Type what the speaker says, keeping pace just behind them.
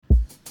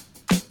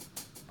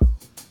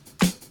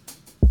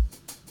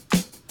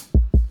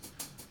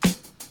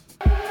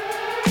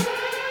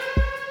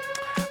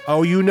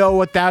Oh, you know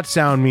what that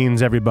sound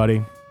means,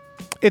 everybody.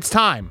 It's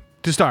time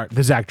to start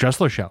the Zach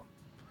Dressler Show.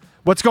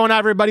 What's going on,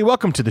 everybody?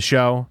 Welcome to the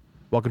show.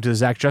 Welcome to the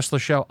Zach Dressler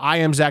Show. I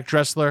am Zach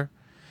Dressler.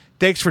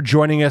 Thanks for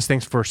joining us.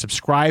 Thanks for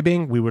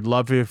subscribing. We would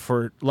love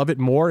it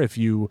more if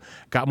you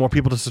got more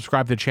people to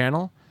subscribe to the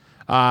channel.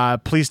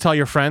 Please tell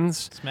your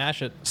friends.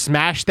 Smash it.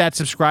 Smash that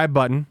subscribe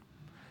button.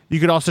 You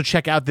can also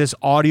check out this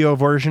audio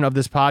version of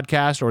this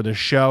podcast or the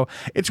show.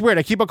 It's weird.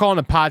 I keep on calling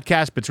it a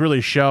podcast, but it's really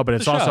a show, but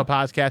it's also a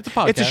podcast. It's a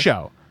podcast. It's a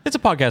show. It's a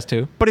podcast,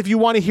 too. But if you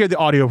want to hear the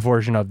audio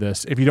version of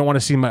this, if you don't want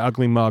to see my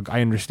ugly mug,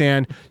 I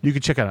understand. You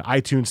can check out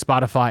iTunes,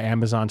 Spotify,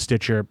 Amazon,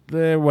 Stitcher,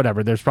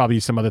 whatever. There's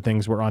probably some other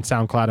things. We're on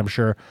SoundCloud, I'm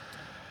sure.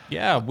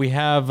 Yeah, we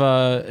have,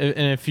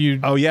 and if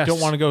you yes. don't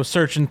want to go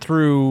searching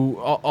through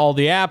all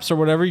the apps or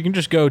whatever, you can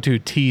just go to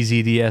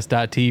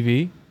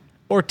tzds.tv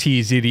or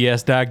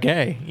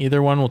tzds.gay.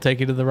 Either one will take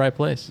you to the right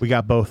place. We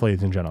got both,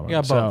 ladies and gentlemen. We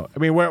got both. So, I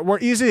mean, we're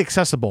easily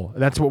accessible.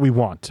 That's what we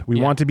want. We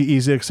want to be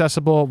easily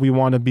accessible. We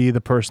want to be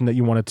the person that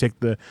you want to take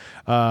the,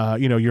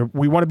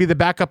 we want to be the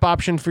backup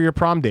option for your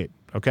prom date.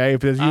 Okay,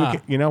 if there's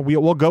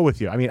we'll go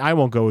with you. I mean, I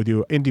won't go with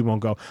you. Indy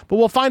won't go, but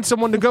we'll find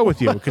someone to go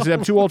with you because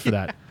I'm too old for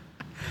that.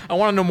 I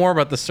want to know more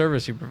about the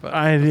service you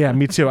provide. Yeah,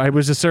 me too. It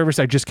was a service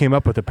I just came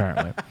up with,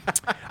 apparently.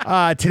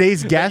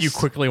 Today's guest, you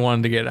quickly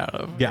wanted to get out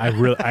of. Yeah,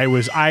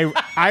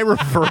 I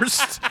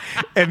reversed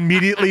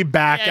immediately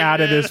back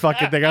out of this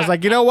fucking thing. I was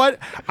like, you know what?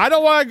 I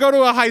don't want to go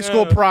to a high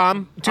school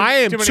prom. I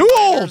am too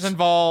old.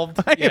 Involved.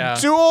 I am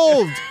too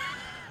old.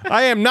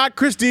 I am not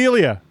Chris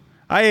D'Elia.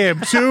 I am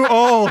too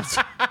old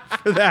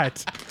for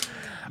that.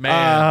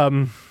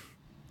 Man.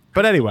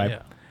 But anyway.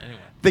 Yeah.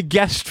 The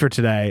guest for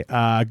today,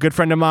 a good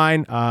friend of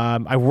mine.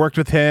 I worked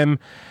with him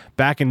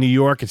back in New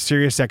York at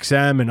Sirius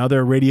XM and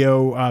other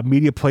radio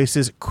media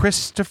places.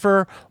 Chris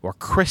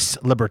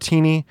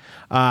Libertini.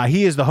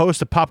 He is the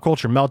host of Pop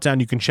Culture Meltdown.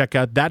 You can check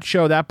out that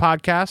show, that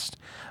podcast.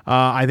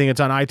 I think it's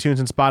on iTunes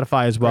and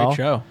Spotify as well. Great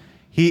show.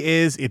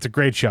 It's a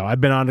great show. I've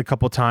been on it a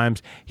couple of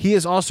times. He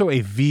is also a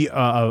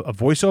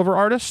voiceover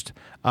artist.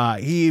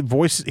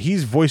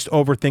 He's voiced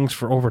over things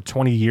for over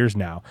 20 years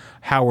now.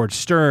 Howard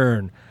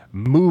Stern,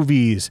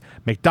 movies,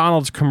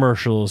 McDonald's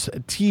commercials,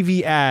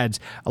 TV ads,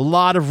 a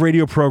lot of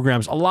radio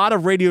programs, a lot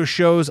of radio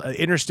shows,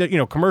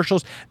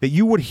 commercials that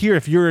you would hear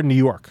if you're in New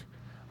York.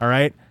 All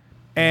right.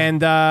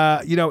 And,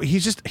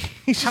 he's just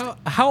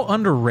how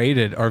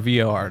underrated are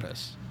VO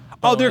artists?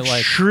 Oh, they're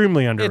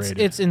extremely underrated.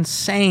 It's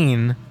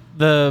insane.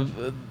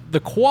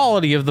 The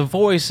quality of the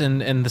voice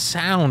and the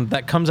sound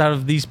that comes out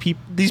of these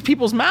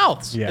people's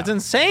mouths. Yeah. It's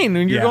insane.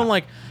 And you're going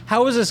like,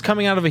 how is this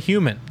coming out of a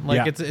human?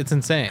 Like it's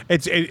insane.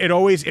 It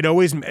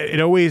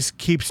always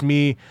keeps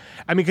me.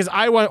 I mean, because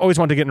I always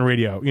wanted to get in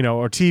radio,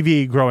 or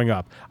TV growing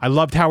up. I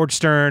loved Howard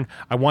Stern.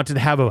 I wanted to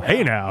have a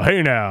hey now.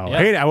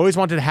 I always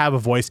wanted to have a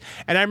voice.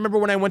 And I remember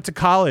when I went to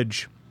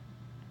college,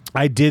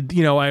 I did,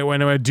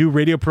 when I would do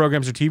radio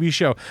programs or TV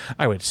show,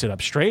 I would sit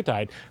up straight.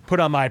 I'd put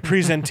on my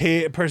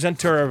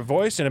presenter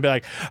voice and I'd be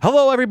like,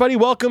 hello, everybody.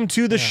 Welcome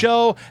to the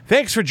show.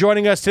 Thanks for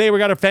joining us today. We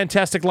got a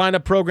fantastic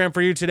lineup program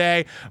for you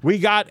today. We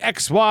got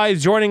XY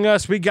joining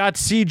us. We got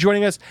C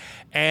joining us.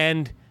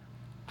 And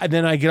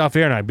then I get off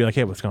air and I'd be like,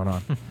 hey, what's going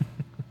on?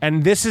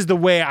 And this is the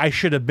way I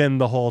should have been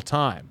the whole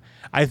time.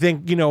 I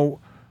think,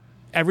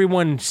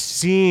 everyone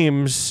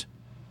seems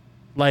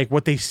like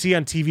what they see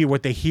on TV,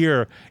 what they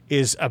hear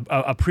is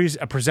a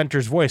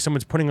presenter's voice.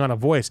 Someone's putting on a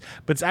voice,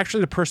 but it's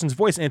actually the person's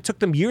voice. And it took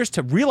them years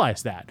to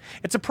realize that.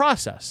 It's a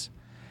process.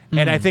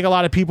 And I think a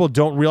lot of people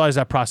don't realize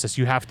that process.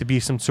 You have to be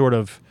some sort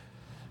of,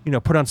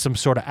 put on some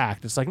sort of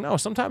act. It's like, no,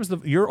 sometimes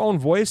your own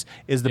voice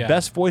is the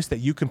best voice that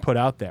you can put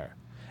out there.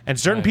 And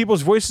certain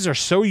people's voices are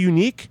so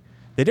unique,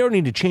 they don't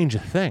need to change a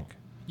thing.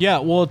 Yeah,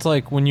 well, it's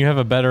like when you have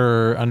a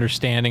better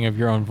understanding of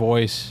your own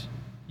voice,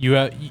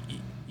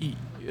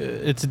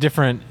 it's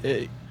different.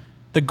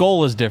 The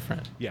goal is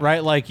different,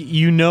 right? Like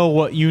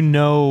what you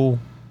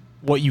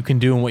can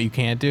do and what you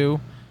can't do,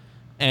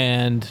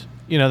 and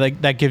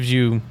that gives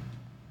you,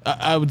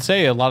 I would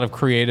say, a lot of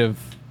creative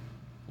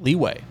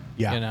leeway.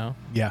 Yeah,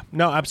 yeah,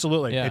 no,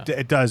 absolutely. Yeah.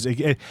 It does.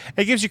 It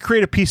gives you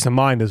creative peace of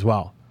mind as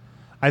well.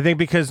 I think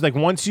because like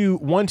once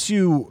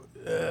you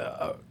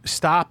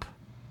stop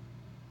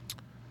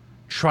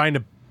trying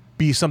to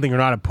be something you're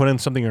not and put in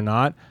something you're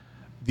not,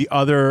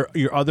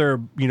 your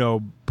other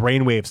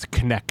brainwaves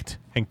connect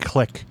and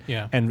click.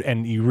 Yeah.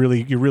 And you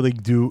really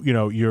do,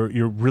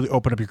 you really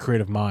open up your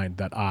creative mind,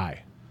 that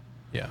eye.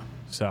 Yeah.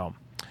 So,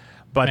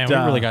 but man, we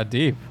really got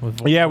deep.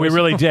 We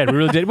really did. We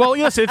really did. Well,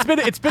 listen,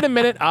 it's been a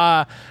minute.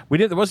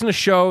 There wasn't a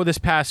show this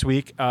past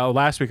week,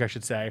 last week I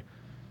should say,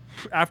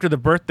 after the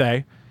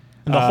birthday.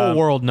 And the whole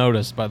world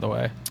noticed, by the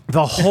way.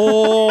 The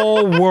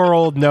whole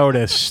world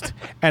noticed,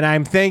 and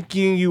I'm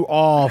thanking you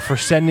all for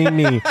sending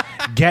me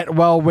get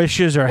well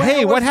wishes or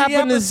hey, what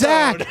happened to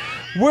Zach?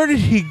 Where did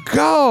he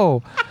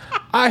go?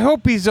 I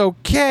hope he's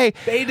okay.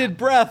 Bated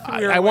breath.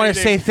 I want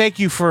to say thank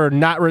you for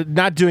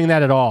not doing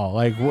that at all.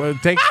 Like,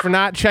 thanks for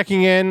not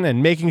checking in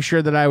and making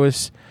sure that I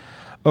was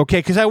okay,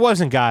 because I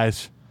wasn't,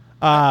 guys.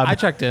 I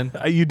checked in.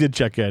 You did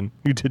check in.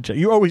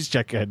 You always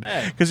check in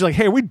because you're like,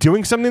 hey, are we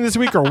doing something this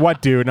week or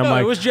what, dude? And I'm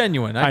like, it was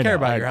genuine. I care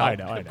about your health. I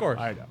know. Of course.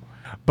 I know.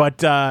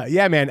 But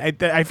yeah, man,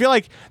 I feel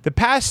like the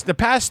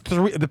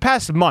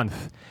past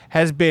month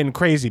has been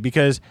crazy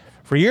because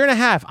for a year and a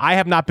half I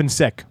have not been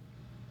sick.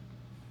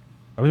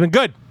 I've been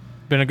good.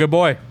 Been a good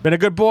boy.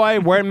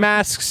 Wearing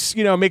masks,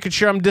 making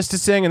sure I'm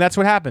distancing, and that's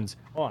what happens.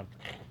 Hold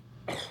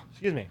on.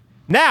 Excuse me.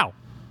 Now.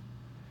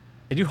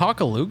 Did you hawk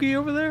a loogie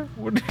over there?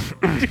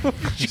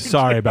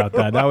 Sorry about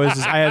that. That was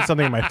I had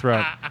something in my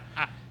throat.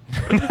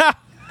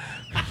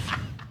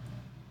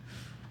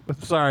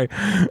 Sorry.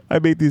 I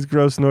make these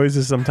gross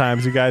noises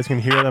sometimes. You guys can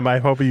hear them. I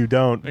hope you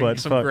don't. But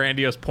some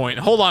grandiose point.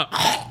 Hold on.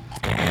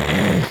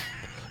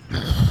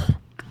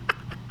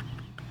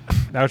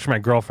 That was for my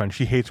girlfriend.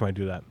 She hates when I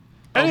do that.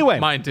 Anyway.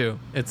 Mine too.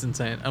 It's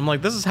insane. I'm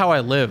like, this is how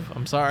I live.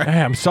 I'm sorry.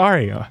 Hey, I'm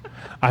sorry.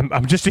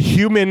 I'm just a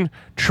human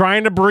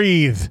trying to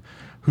breathe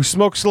who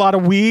smokes a lot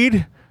of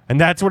weed, and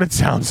that's what it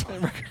sounds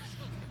like.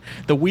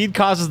 The weed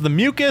causes the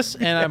mucus,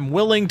 and I'm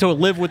willing to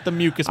live with the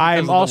mucus.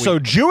 I'm also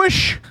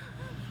Jewish,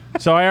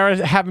 so I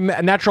already have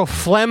a natural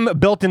phlegm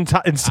built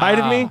inside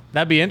of me.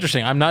 That'd be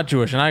interesting. I'm not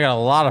Jewish, and I got a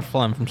lot of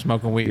phlegm from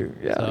smoking weed.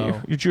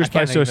 You're Jewish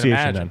by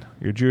association, then.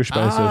 You're Jewish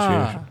by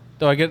association.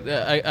 So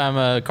I'm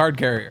a card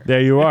carrier. There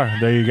you are.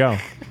 There you go.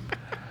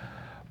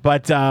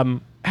 But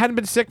hadn't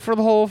been sick for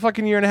the whole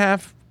fucking year and a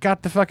half.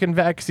 Got the fucking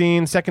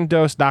vaccine. Second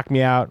dose knocked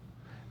me out.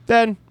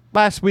 Then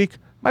last week,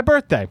 my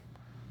birthday.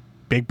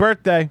 Big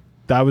birthday.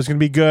 Thought it was going to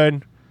be good.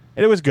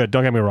 And it was good.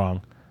 Don't get me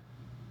wrong.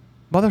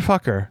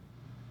 Motherfucker.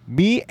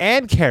 Me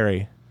and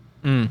Carrie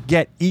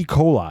get E.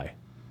 coli.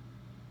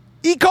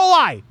 E.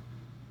 coli!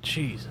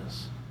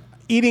 Jesus.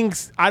 Eating,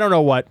 I don't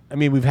know what. I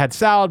mean, we've had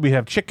salad. We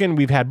have chicken.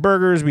 We've had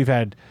burgers. We've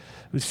had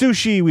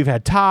sushi. We've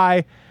had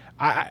Thai.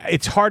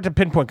 It's hard to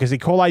pinpoint because E.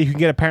 coli you can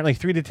get apparently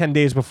 3 to 10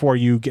 days before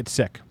you get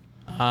sick.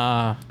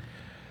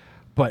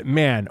 But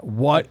man,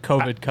 what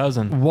COVID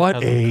cousin? What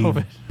cousin a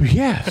COVID.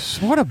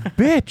 Yes! What a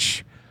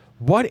bitch!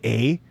 What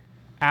a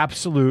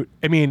absolute!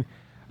 I mean,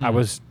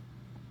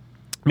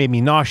 made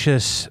me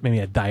nauseous. Made me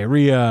had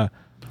diarrhea.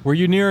 Were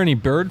you near any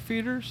bird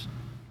feeders?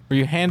 Were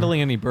you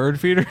handling any bird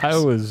feeders? I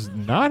was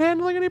not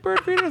handling any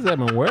bird feeders that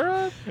I'm aware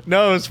of.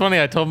 No, it's funny.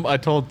 I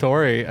told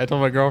Tori. I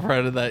told my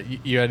girlfriend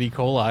that you had E.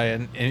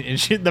 coli, and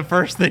she the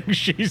first thing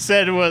she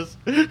said was.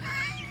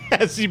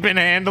 Has he been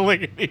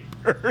handling any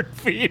bird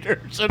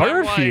feeders? And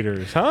bird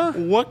feeders, huh?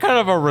 What kind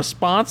of a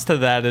response to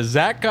that is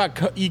Zach got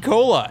E.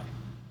 coli?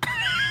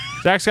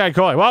 Zach's got E.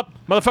 coli. Well,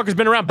 motherfucker's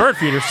been around bird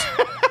feeders.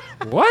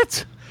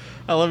 What?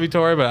 I love you,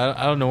 Tori, but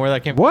I don't know where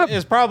that came from.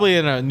 It's probably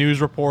in a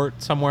news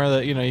report somewhere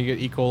that you get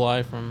E.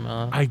 coli from.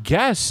 I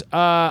guess.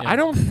 I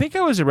don't think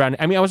I was around.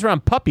 I mean, I was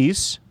around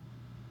puppies.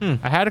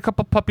 I had a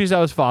couple puppies I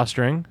was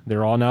fostering.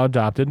 They're all now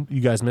adopted.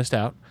 You guys missed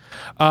out.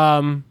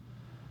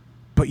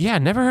 But yeah,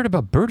 never heard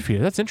about bird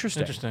feeder. That's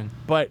interesting.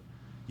 But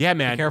yeah,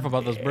 man. Be careful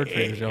about those bird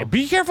feeders, yo.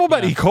 Be careful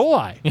about E.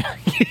 coli.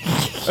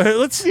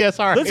 Let's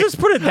just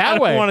put it that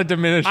way. I don't want to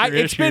diminish your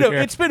issue here.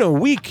 It's been a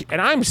week, and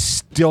I'm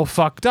still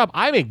fucked up.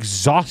 I'm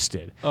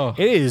exhausted. Oh.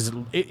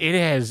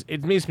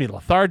 It makes me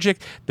lethargic.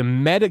 The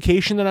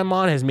medication that I'm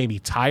on has made me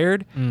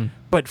tired.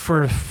 But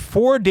for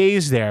 4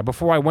 days there,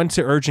 before I went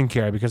to urgent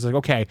care, because like,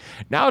 okay,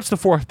 now it's the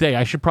 4th day.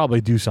 I should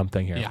probably do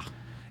something here. Yeah.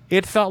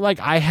 It felt like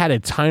I had a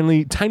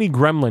tiny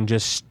gremlin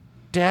just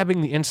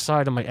stabbing the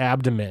inside of my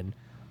abdomen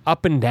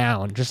up and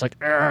down, just like,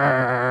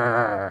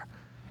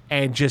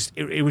 and just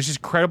it was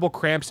just credible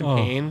cramps and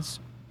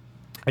pains.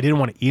 I didn't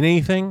want to eat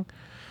anything.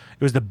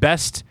 It was the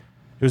best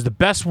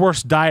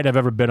worst diet I've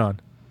ever been on.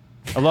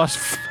 I lost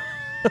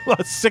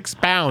 6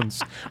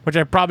 pounds, which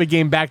I probably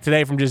gained back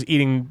today from just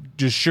eating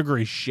just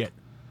sugary shit.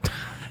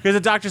 Because the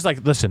doctor's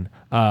like, listen,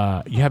 you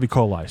have E.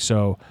 coli,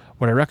 so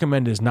what I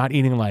recommend is not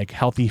eating like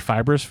healthy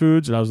fibrous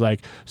foods. And I was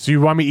like, so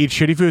you want me to eat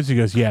shitty foods? He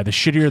goes, yeah, the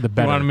shittier the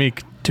better. You want me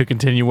to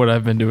continue what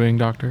I've been doing,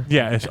 doctor?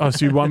 Yeah.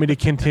 So you want me to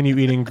continue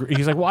eating?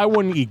 He's like, well, I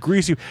wouldn't eat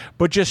greasy,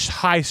 but just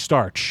high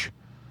starch.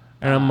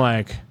 And I'm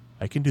like,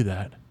 I can do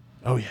that.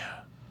 Oh yeah.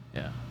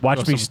 Yeah.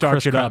 Watch me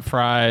starch it up.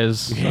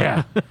 Fries.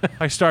 Yeah.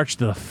 I starched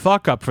the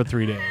fuck up for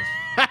 3 days.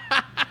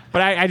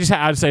 But I just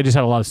had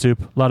a lot of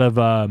soup, a lot of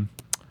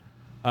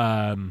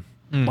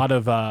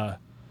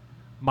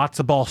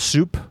matzo ball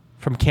soup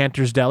from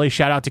Cantor's Deli.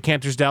 Shout out to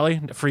Cantor's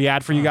Deli. Free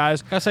ad for you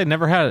guys. I gotta say,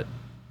 never had it.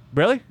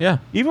 Really? Yeah.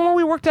 Even when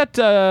we worked at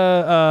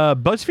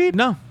BuzzFeed?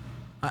 No.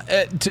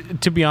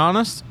 To be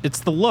honest, it's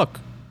the look.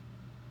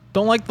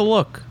 Don't like the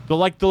look. Don't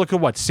like the look of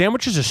what?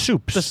 Sandwiches or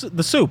soups?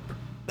 The soup.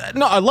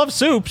 No, I love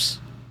soups.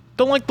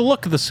 Don't like the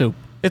look of the soup.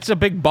 It's a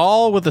big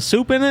ball with a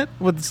soup in it.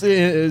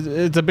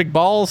 It's a big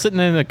ball sitting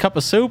in a cup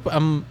of soup.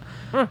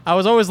 I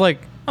was always like,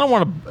 I don't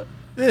want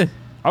to.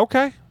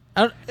 Okay.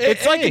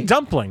 It's like a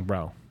dumpling,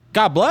 bro.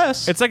 God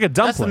bless. It's like a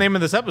dumpling. That's the name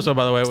of this episode,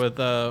 by the way, with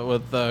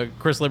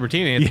Chris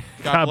Libertini. It's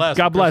God bless.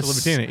 God bless.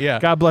 Chris Libertini. Yeah.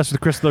 God bless with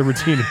Chris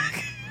Libertini.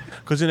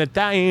 Because in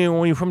Italian,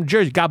 when you're from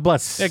Jersey, God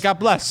bless. Yeah, God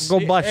bless.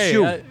 God bless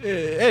you.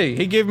 Hey,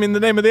 he gave me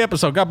the name of the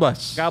episode. God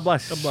bless. God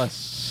bless. God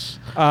bless.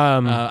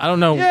 I don't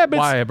know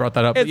why I brought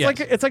that up.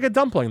 It's like a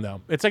dumpling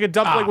though. It's like a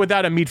dumpling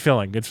without a meat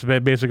filling. It's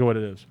basically what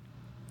it is.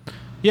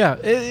 Yeah,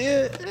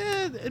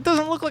 it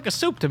doesn't look like a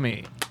soup to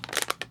me.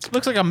 It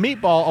looks like a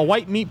meatball, a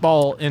white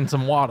meatball in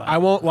some water. I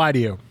won't lie to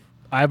you.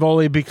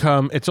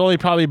 It's only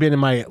probably been in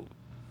my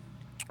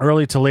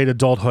early to late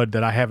adulthood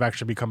that I have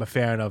actually become a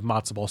fan of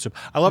matzo ball soup.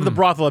 I love the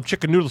broth. I love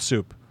chicken noodle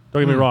soup.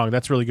 Don't get me wrong.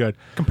 That's really good.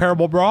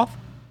 Comparable broth?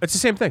 It's the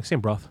same thing.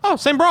 Same broth. Oh,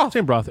 same broth.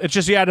 Same broth. It's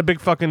just you add a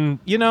big fucking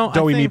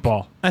doughy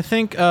meatball. I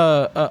think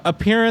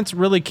appearance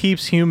really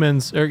keeps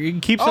humans, or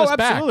it keeps us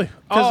absolutely.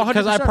 back.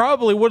 Because I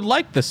probably would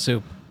like this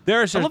soup.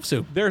 I love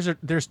soup.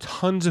 There's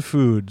tons of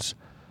foods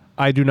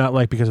I do not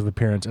like because of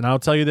appearance. And I'll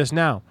tell you this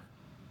now.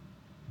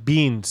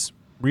 Beans,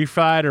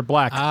 refried or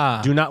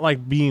black, do not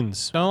like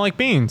beans. Don't like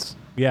beans.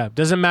 Yeah,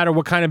 doesn't matter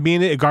what kind of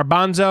bean it is.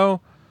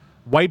 Garbanzo,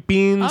 white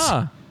beans,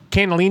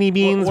 cannellini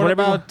beans, what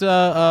whatever. What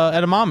about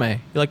edamame?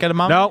 You like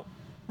edamame? No.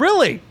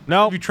 Really?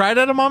 No. Have you tried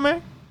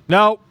edamame?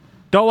 No.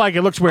 Don't like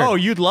it. Looks weird. Oh,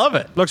 you'd love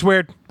it. Looks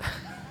weird.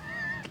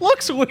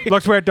 Looks weird.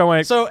 Looks weird. Don't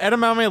like it. So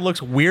edamame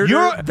looks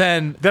weirder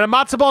than a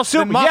matzo ball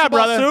soup? Yeah,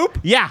 brother. Soup?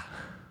 Yeah.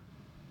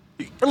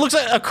 It looks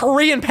like a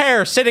Korean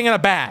pear sitting in a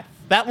bath.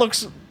 That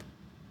looks...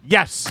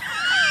 Yes.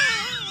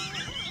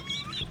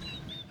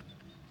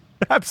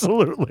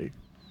 Absolutely.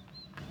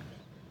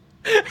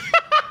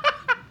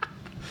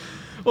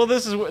 Well,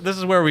 this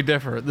is where we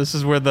differ. This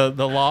is where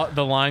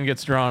the line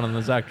gets drawn on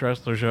the Zach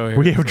Dressler show here.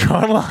 We have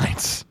drawn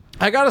lines.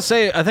 I gotta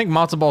say, I think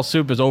matzo ball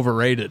soup is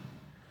overrated.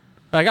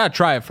 I gotta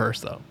try it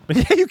first, though.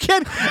 Yeah, you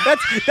can't.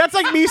 That's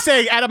like me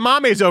saying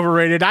edamame is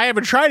overrated. I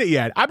haven't tried it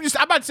yet. I'm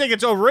not saying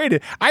it's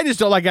overrated. I just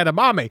don't like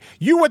edamame.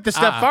 You went the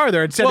step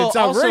farther and said it's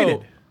overrated.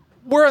 Also,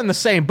 we're in the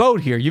same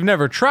boat here. You've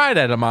never tried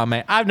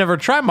edamame. I've never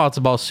tried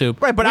matzo ball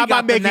soup. Right, but I'm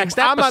not making. Next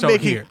I'm not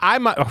making. here.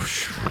 I'm not.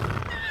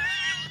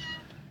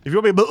 If you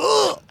want me,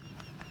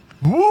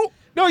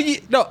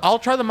 no, I'll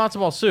try the matzo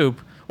ball soup.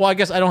 Well, I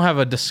guess I don't have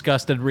a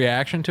disgusted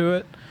reaction to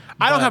it.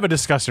 I don't have a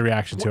disgusted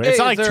reaction to it. It's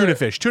not like tuna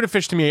fish. Tuna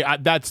fish to me,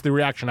 that's the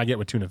reaction I get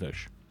with tuna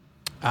fish.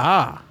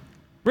 Ah,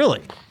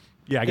 really?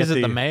 Yeah, I guess. Is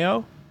it the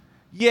mayo?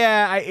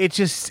 Yeah, it's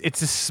a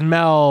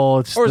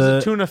smell. Is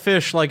it tuna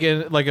fish like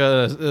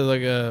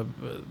a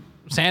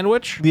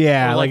sandwich?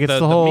 Yeah, or like it's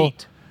the whole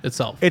meat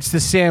itself. It's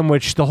the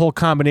sandwich, the whole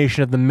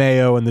combination of the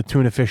mayo and the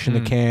tuna fish in the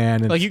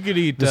can. And like you could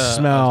eat the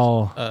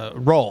smell. A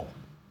roll.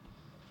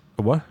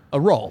 A what? A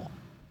roll.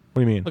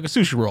 What do you mean? Like a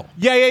sushi roll.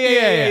 Yeah.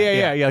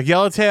 Like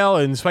yellowtail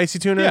and spicy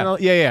tuna.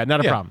 Yeah.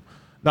 Not a problem.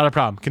 Not a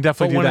problem. Can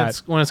definitely do that.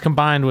 When it's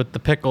combined with the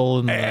pickle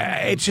and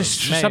it's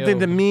just something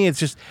to me. It's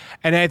just,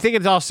 and I think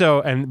it's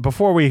also. And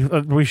before we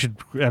should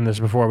end this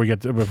before we get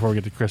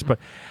to Chris. But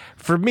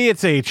for me,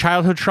 it's a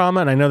childhood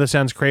trauma, and I know this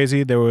sounds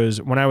crazy. There was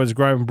when I was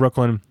growing up in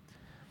Brooklyn.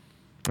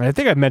 And I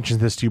think I've mentioned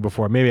this to you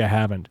before. Maybe I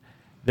haven't.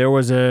 There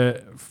was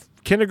a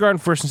kindergarten,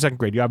 first and second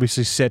grade. You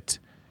obviously sit.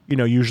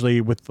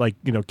 Usually with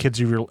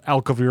kids of your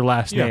elk of your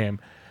last name.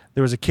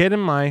 There was a kid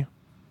that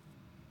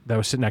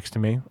was sitting next to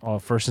me,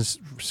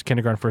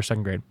 kindergarten, first,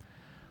 second grade,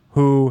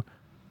 who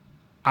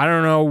I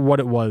don't know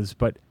what it was,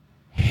 but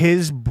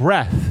his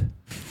breath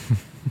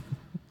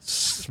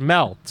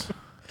smelt.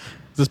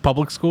 Is this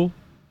public school?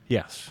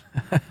 Yes,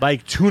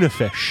 like tuna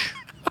fish.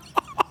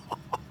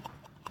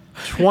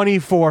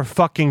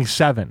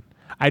 24/7.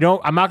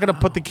 I'm not gonna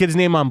put the kid's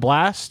name on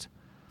blast.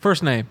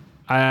 First name?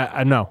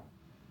 I know.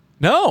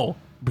 No.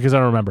 Because I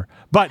don't remember.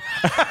 But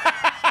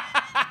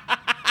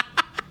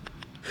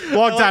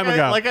long time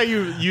ago. Like how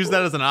you used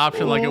that as an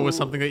option, like it was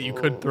something that you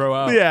could throw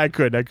out. Yeah, I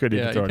could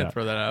even throw it out.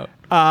 Throw that out.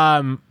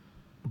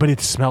 But it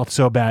smelled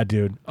so bad,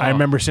 dude. I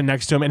remember sitting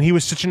next to him, and he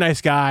was such a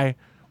nice guy.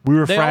 We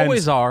were friends. They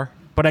always are.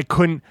 But I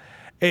couldn't.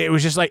 It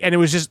was just like, and it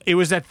was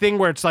that thing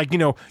where it's like,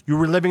 you're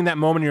reliving that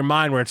moment in your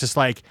mind where it's just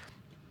like,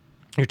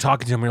 you're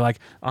talking to him, you're like,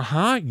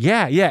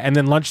 yeah. And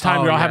then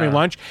lunchtime, you're all having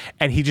lunch,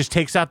 and he just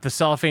takes out the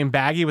cellophane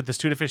baggie with this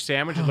tuna fish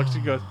sandwich and looks at you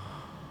and goes,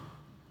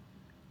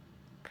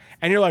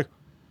 and you're like,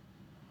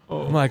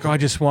 I'm like, I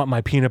just want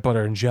my peanut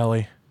butter and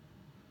jelly.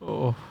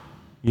 Oh.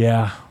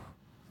 Yeah.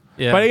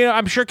 But,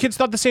 I'm sure kids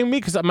thought the same way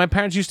because my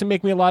parents used to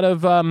make me a lot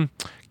of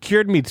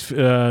cured meat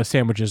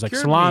sandwiches, like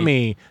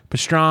salami,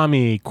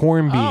 pastrami,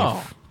 corned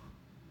beef.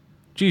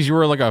 Geez, you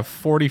were like a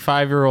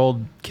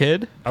 45-year-old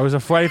kid? I was a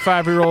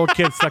 45-year-old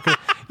kid stuck in...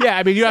 Yeah,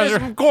 I mean, you guys are...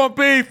 Some corned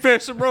beef,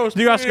 fish, some roast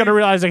You guys got to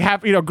realize,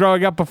 like,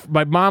 growing up,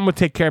 my mom would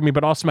take care of me,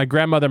 but also my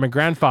grandmother and my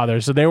grandfather,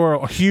 so they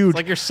were huge... It's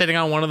like you're sitting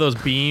on one of those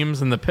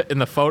beams in the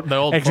old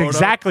photo.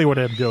 Exactly what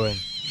I'm doing.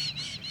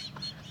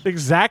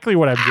 Exactly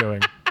what I'm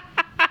doing.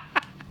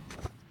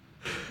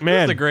 Man,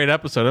 this is a great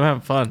episode. I'm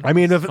having fun. I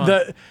mean,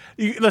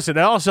 listen.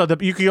 Also,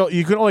 you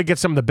can only get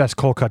some of the best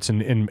cold cuts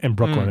in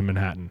Brooklyn and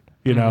Manhattan.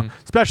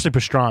 Especially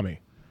pastrami.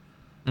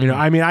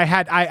 I mean,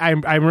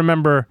 I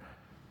remember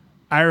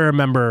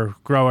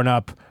growing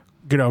up,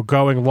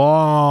 going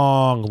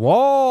long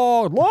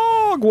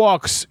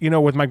walks,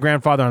 with my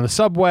grandfather on the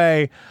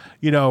subway.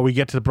 We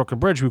get to the Brooklyn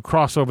Bridge, we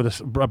cross over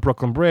the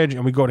Brooklyn Bridge,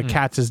 and we go to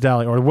Katz's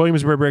Deli, or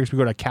Williamsburg Bridge, we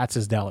go to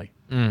Katz's Deli.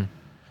 And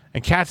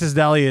Katz's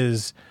Deli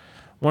is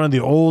one of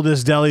the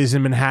oldest delis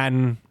in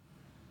Manhattan.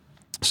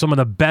 some of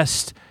the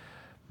best,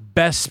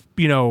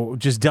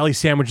 just deli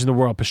sandwiches in the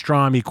world.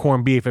 Pastrami,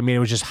 corned beef. I mean, it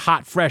was just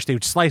hot, fresh. They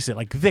would slice it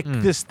like thick,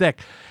 this thick.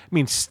 I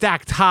mean,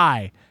 stacked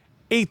high.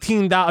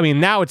 $18. I mean,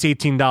 now it's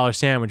 $18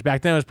 sandwich.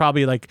 Back then it was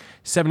probably like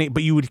 $7, $8.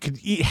 But you could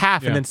eat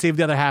half and then save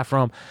the other half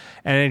from.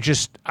 And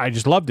I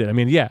just loved it. I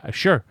mean, yeah,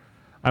 sure.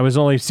 I was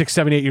only 6,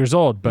 7, 8 years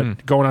old,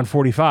 but going on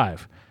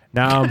 45.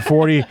 Now I'm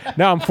 40.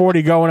 Now I'm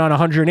 40, going on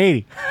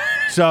 180.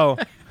 So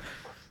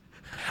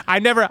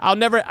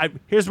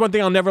here's one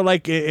thing I'll never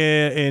like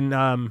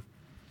in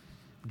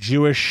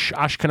Jewish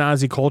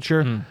Ashkenazi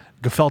culture: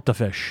 gefilte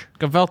fish.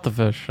 Gefilte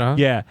fish, huh?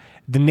 Yeah,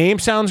 the name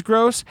sounds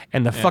gross,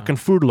 and the fucking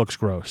food looks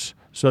gross.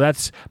 So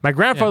that's my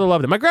grandfather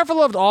loved it. My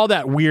grandfather loved all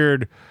that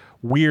weird,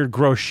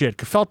 gross shit.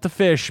 Gefilte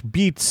fish,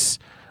 beets.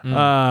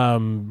 I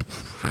don't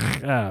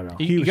know.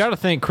 You got to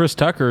thank Chris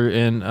Tucker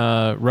in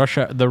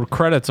the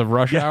credits of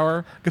Rush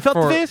Hour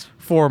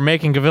for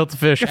making gefilte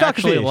fish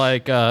actually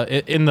like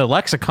in the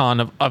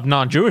lexicon of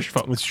non-Jewish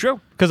folks. It's true,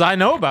 because I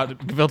know about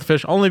gefilte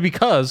fish only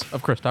because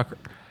of Chris Tucker.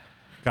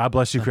 God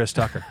bless you, Chris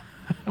Tucker.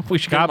 We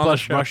should God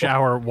bless Rush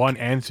Hour 1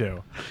 and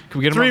 2. Can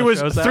we get him 3 on the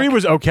show, Zach? 3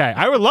 was okay.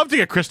 I would love to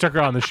get Chris Tucker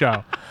on the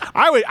show.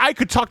 I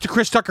could talk to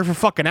Chris Tucker for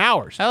fucking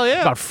hours. Hell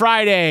yeah. About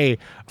Friday,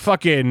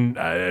 fucking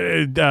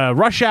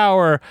Rush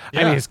Hour. Yeah.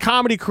 I mean, his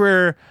comedy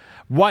career.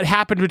 What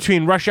happened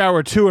between Rush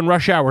Hour 2 and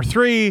Rush Hour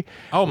 3?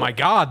 Oh my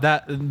God,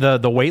 that the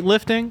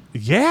weightlifting.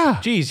 Yeah.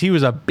 Jeez, he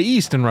was a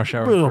beast in Rush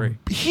Hour 3.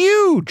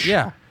 Huge.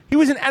 Yeah. He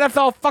was an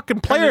NFL fucking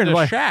player in the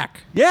like, Shaq.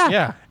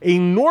 Yeah.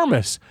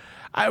 Enormous.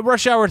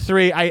 Rush Hour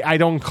 3, I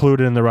don't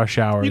include it in the Rush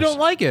Hours. You don't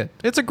like it?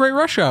 It's a great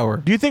Rush Hour.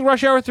 Do you think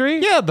Rush Hour 3?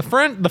 Yeah, the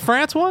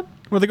France one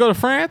where they go to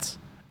France.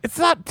 It's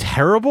not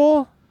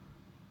terrible.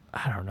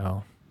 I don't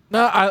know.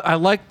 No, I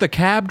like the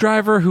cab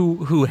driver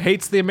who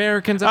hates the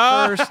Americans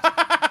at first.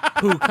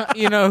 Who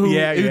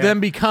then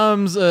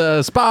becomes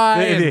a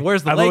spy and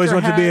wears the I've Laker always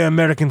wanted hat. to be an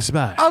American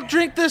spy. I'll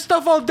drink this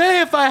stuff all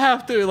day if I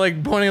have to.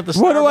 Like pointing at the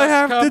Starbucks What do I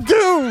have cup. to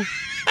do?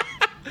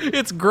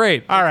 It's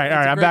great. All right.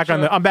 I'm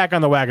back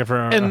on the wagon for.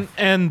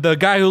 And the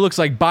guy who looks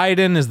like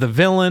Biden is the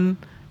villain.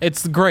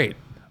 It's great.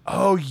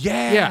 Oh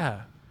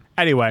yeah.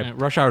 Anyway,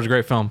 Rush Hour is a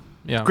great film.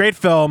 Yeah, great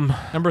film.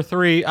 Number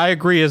 3, I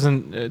agree,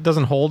 it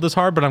doesn't hold as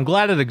hard, but I'm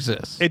glad it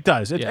exists. It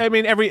does. I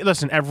mean,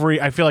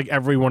 I feel like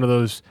every one of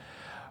those.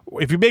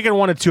 If you're making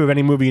 1 or 2 of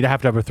any movie, you'd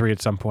have to have a 3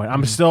 at some point.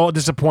 I'm still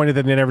disappointed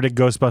that they never did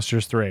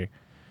Ghostbusters 3.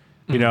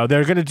 You know, they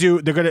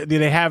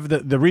have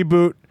the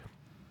reboot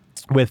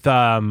with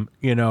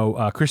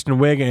Kristen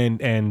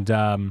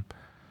Wiig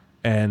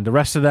and the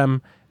rest of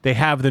them. They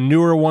have the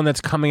newer one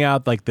that's coming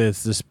out like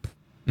this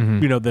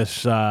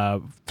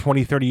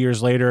 20, 30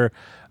 years later,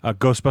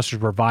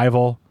 Ghostbusters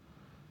Revival,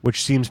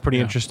 which seems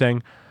pretty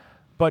interesting.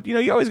 But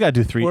you always got to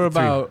do 3.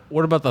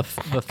 What about the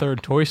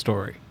third Toy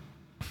Story?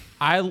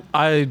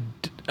 I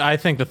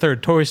think the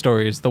third Toy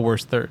Story is the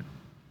worst third.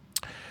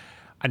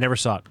 I never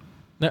saw it.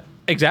 No,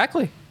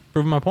 exactly.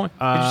 Proving my point.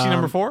 Did you see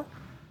number 4?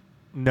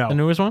 No. The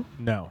newest one?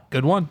 No.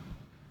 Good one.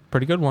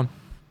 Pretty good one.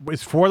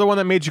 Is 4 the one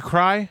that made you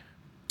cry?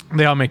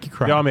 They all make you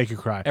cry. They all make you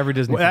cry. Every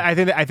Disney film. I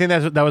think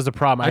that was the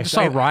problem. I just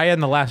saw Raya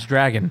and the Last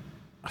Dragon.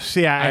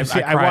 See,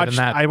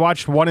 I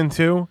watched 1 and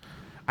 2.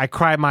 I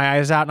cried my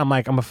eyes out, and I'm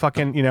like, I'm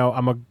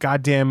a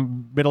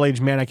goddamn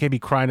middle-aged man. I can't be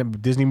crying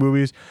at Disney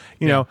movies.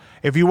 You know,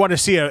 if you wanted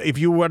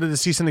to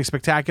see something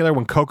spectacular,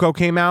 when Coco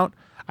came out,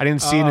 I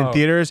didn't see it in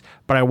theaters,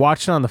 but I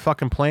watched it on the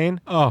fucking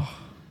plane. Oh,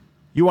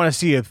 you want to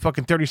see a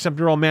fucking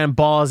 30-something-year-old man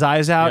bawl his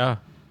eyes out? Yeah.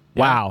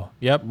 Wow.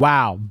 Yep.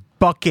 Wow.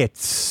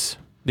 Buckets.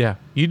 Yeah.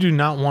 You do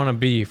not want to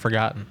be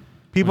forgotten.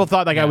 People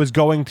thought I was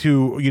going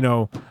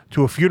to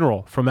a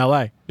funeral from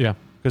LA. Yeah.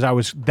 Because I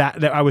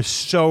was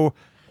so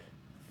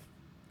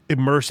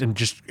immersed and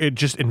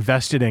just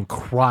invested in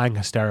crying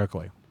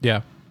hysterically.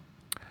 Yeah.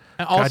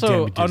 And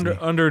also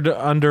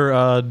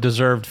under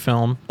deserved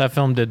film. That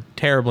film did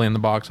terribly in the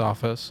box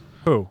office.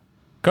 Who?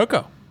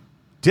 Coco.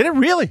 Did it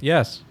really?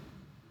 Yes.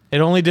 It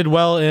only did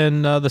well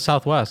in the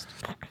Southwest.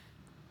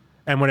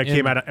 And when it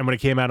came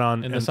out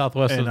on the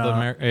Southwest of the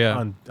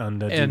on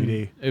the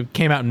DVD, it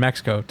came out in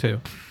Mexico too.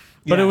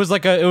 But it was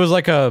like a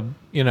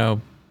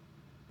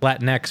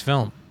Latinx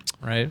film,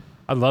 right?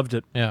 I loved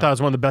it. Yeah. I thought it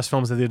was one of the best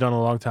films that they've done in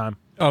a long time.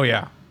 Oh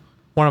yeah,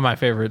 one of my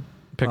favorite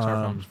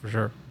Pixar films for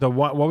sure.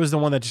 What was the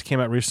one that just came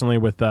out recently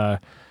with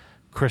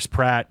Chris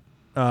Pratt?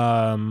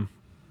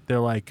 They're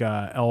like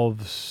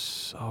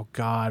elves. Oh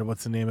God,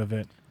 what's the name of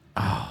it?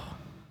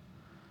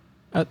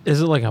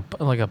 Is it like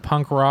a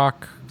punk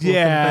rock?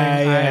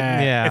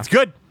 Yeah. It's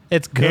good.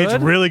 It's good.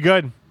 It's really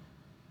good.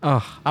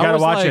 Oh, You gotta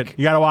watch it.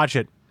 You gotta watch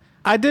it.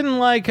 I didn't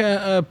like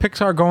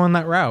Pixar going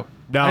that route.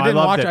 No, I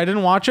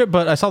didn't watch it,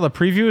 but I saw the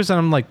previews and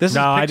I'm like, this is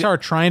Pixar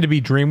trying to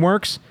be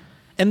DreamWorks,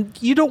 and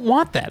you don't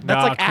want that.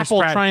 That's like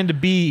Apple trying to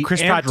be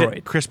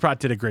Android. Chris Pratt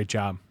did a great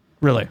job.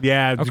 Really?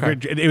 Yeah.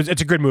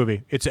 It's a good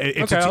movie. It's a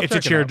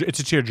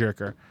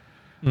tearjerker.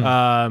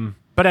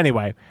 But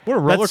anyway, what a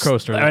roller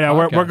coaster!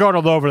 We're going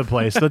all over the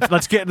place.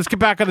 Let's get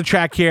back on the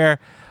track here.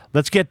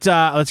 Let's get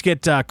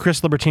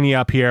Chris Libertini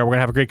up here. We're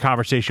gonna have a great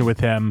conversation with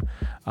him.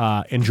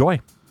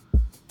 Enjoy.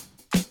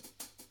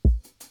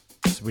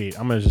 Sweet.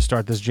 I'm going to just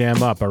start this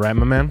jam up. All right,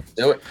 my man?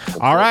 Do it.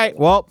 All right.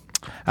 Well,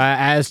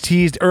 as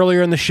teased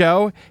earlier in the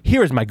show,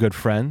 here is my good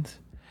friend,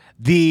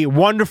 the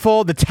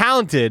wonderful, the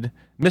talented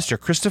Mr.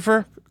 Chris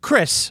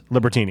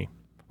Libertini.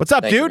 What's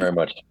up, Thank dude? you very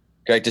much.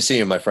 Great to see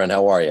you, my friend.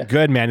 How are you?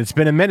 Good, man. It's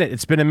been a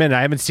minute.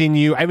 I haven't seen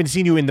you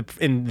in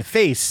the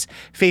face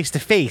to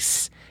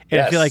face.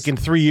 And I feel like in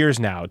 3 years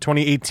now.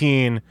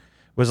 2018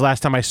 was the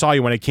last time I saw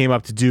you when I came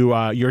up to do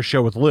your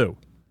show with Lou.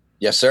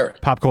 Yes, sir.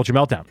 Pop Culture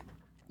Meltdown.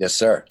 Yes,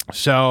 sir.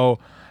 So,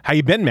 how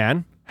you been,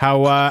 man?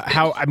 How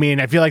I mean,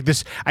 I feel like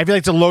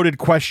it's a loaded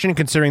question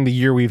considering the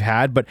year we've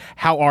had, but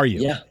how are you?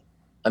 Yeah.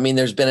 I mean,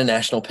 there's been a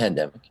national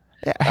pandemic.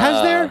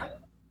 Has there?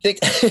 I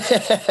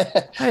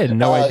had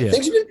no idea.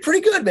 Things have been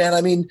pretty good, man.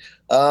 I mean,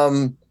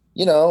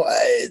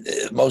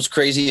 most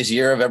craziest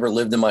year I've ever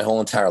lived in my whole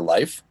entire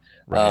life.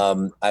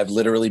 Right. I've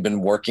literally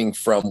been working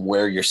from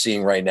where you're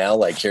seeing right now.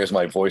 Like, here's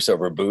my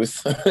voiceover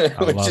booth,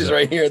 which is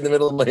right here in the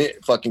middle of my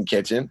fucking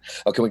kitchen.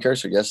 Oh, can we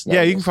curse? Or yes? No,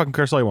 yeah, you can fucking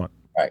curse all you want.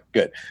 All right,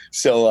 good.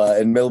 So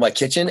in the middle of my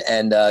kitchen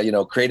and,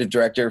 creative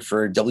director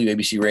for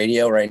WABC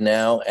Radio right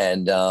now.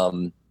 And,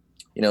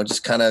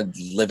 just kind of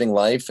living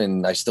life.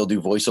 And I still do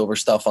voiceover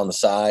stuff on the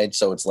side.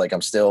 So it's like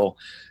I'm still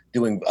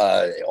doing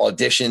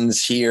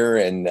auditions here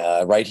and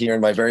right here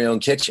in my very own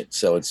kitchen.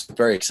 So it's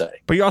very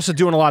exciting. But you're also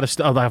doing a lot of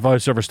stuff, like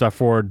voiceover stuff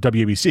for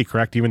WABC,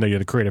 correct? Even though you're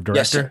the creative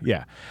director?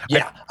 Yes,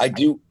 yeah. I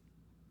do.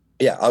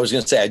 Yeah, I was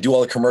going to say I do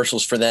all the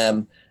commercials for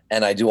them.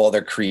 And I do all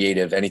their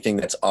creative, anything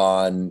that's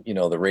on,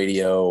 the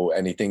radio,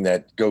 anything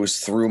that goes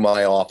through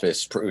my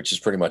office, which is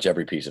pretty much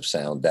every piece of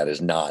sound that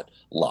is not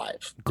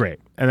live. Great.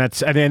 And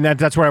that's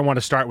where I want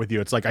to start with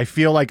you. It's like, I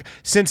feel like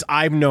since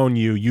I've known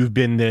you, you've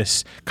been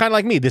this kind of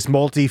like me, this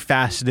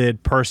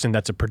multifaceted person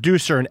that's a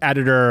producer, an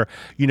editor,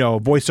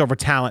 voiceover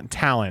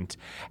talent.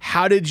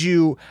 How did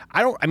you,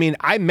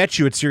 I met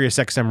you at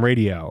SiriusXM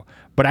Radio,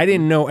 but I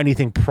didn't know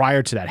anything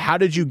prior to that. How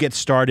did you get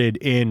started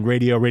in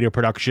radio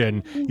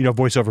production,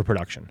 voiceover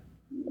production?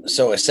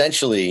 So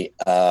essentially,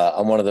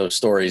 I'm one of those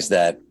stories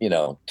that,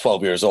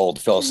 12 years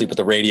old, fell asleep with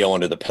the radio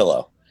under the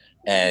pillow.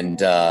 And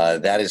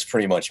that is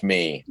pretty much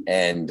me.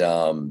 And,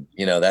 I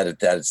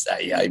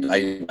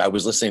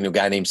was listening to a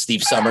guy named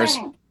Steve Summers.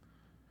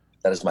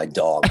 That is my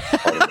dog.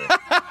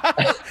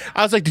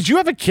 I was like, did you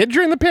have a kid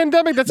during the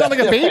pandemic? That sounds like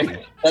a baby.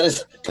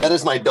 That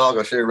is my dog.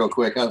 I'll show you real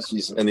quick. Oh,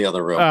 she's in the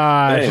other room.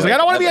 Anyway, she's like, I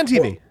don't want to be on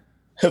TV.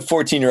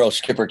 14-year-old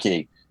Skipper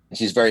Key. And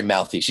she's very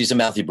mouthy. She's a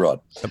mouthy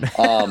broad.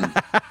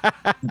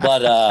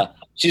 But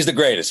she's the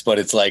greatest. But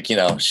it's like,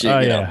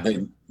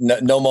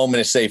 no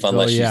moment is safe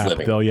unless she's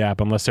living. They'll yap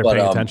unless they're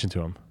paying attention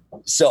to him.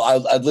 So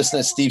I'd listen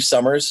to Steve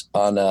Summers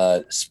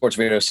on Sports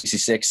Radio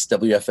 66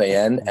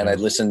 WFAN, and I'd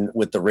listen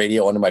with the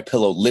radio under my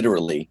pillow,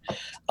 literally.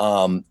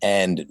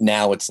 And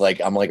now it's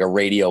like I'm like a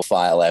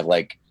radiophile.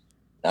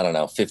 I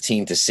have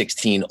 15 to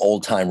 16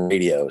 old time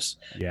radios.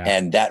 Yeah.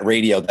 And that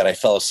radio that I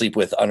fell asleep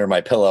with under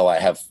my pillow, I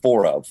have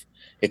 4 of.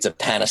 It's a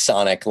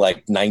Panasonic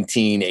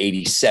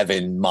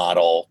 1987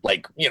 model,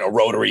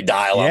 rotary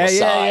dial on the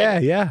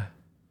side. Yeah.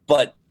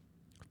 But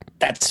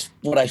that's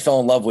what I fell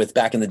in love with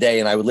back in the day.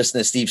 And I would listen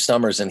to Steve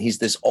Summers, and he's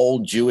this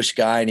old Jewish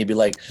guy, and he'd be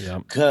like,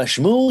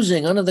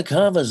 schmoozing under the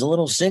covers, a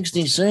little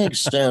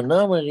 66,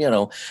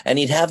 and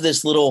he'd have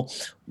this little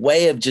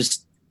way of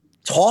just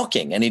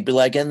talking, and he'd be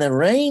like, and the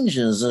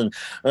Rangers are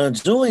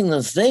doing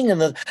the thing, and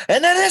then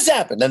this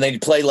happened. And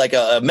they'd play like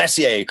a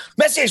Messier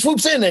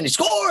swoops in and he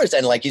scores.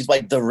 And he's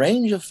like, the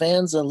Ranger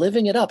fans are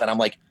living it up. And I'm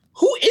like,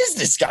 who is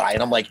this guy?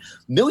 And I'm like,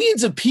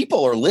 millions of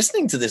people are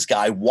listening to this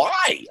guy.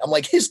 Why? I'm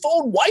like, his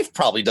own wife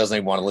probably doesn't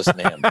even want to listen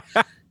to him.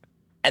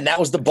 And that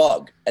was the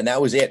bug. And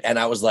that was it. And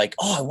I was like,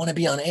 oh, I want to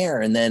be on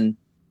air. And then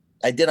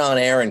I did on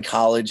air in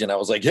college, and I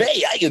was like,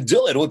 hey, how you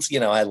doing? What's,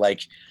 I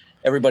like,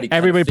 everybody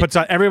puts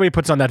on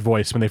that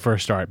voice when they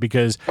first start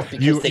because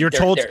you're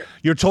told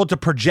to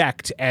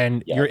project,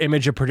 and your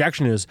image of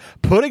projection is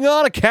putting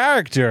on a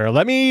character.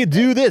 Let me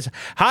do this.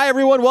 Hi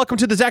everyone, welcome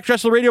to the Zach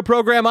Dressler radio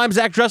program. I'm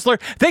Zach Dressler.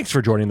 Thanks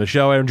for joining the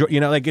show. I enjoy,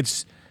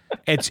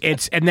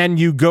 it's and then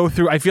you go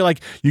through. I feel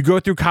like you go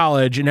through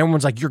college, and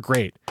everyone's like, "You're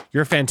great,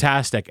 you're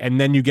fantastic," and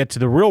then you get to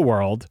the real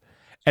world,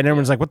 and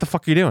everyone's like, "What the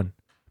fuck are you doing?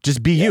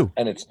 Just be you."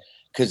 And it's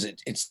because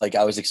it's like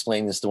I was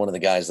explaining this to one of the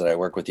guys that I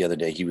work with the other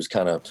day. He was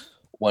kind of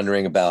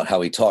wondering about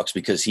how he talks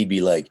because he'd be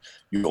like,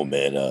 "Yo,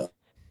 man, uh-oh,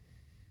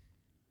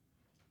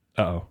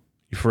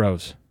 you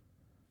froze.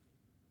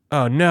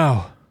 Oh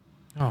no.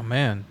 Oh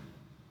man,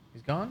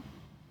 he's gone.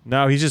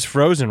 No, he's just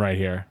frozen right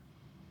here.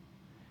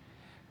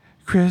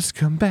 Chris,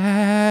 come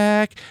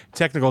back.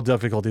 Technical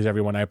difficulties,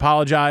 everyone. I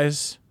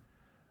apologize.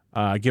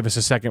 Give us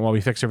a second while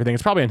we fix everything.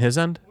 It's probably on his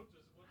end.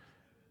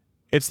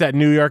 It's that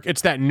New York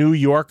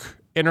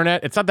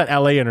internet. It's not that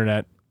LA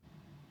internet.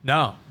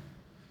 No.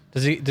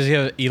 Does he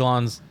have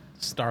Elon's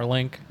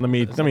Starlink? Let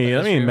me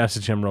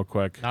message him real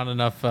quick. Not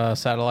enough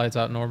satellites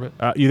out in orbit.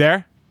 You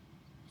there?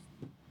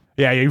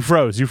 Yeah, you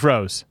froze.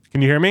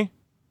 Can you hear me?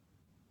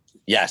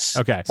 Yes.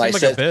 Okay.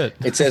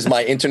 It says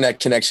my internet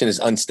connection is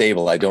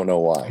unstable. I don't know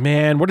why.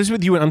 Man, what is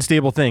with you and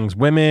unstable things?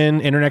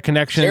 Women, internet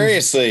connections?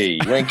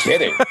 Seriously, you ain't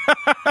kidding.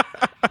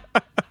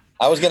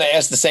 I was going to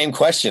ask the same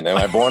question. Am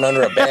I born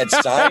under a bad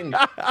sign?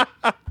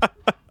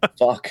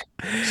 Fuck.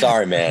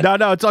 Sorry, man.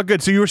 No, it's all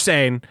good. So you were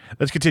saying,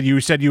 let's continue.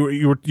 You said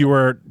you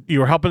were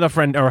helping a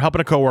friend or helping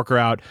a coworker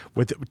out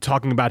with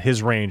talking about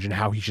his range and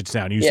how he should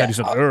sound. You said he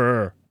said,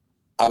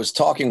 I was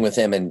talking with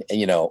him and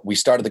we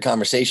started the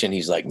conversation.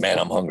 He's like, man,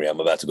 I'm hungry. I'm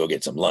about to go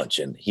get some lunch.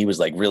 And he was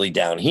like really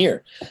down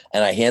here.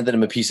 And I handed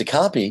him a piece of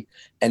copy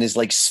and his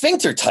like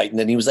sphincter tightened.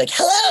 And he was like,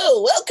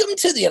 hello, welcome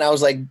to the, and I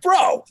was like,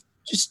 bro,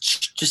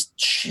 just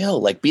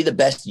chill. Like be the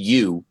best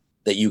you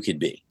that you could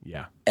be.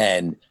 Yeah.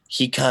 And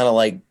he kind of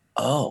like,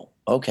 oh,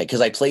 okay.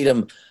 Cause I played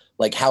him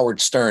like Howard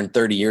Stern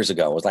 30 years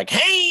ago. I was like,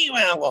 hey,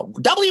 well,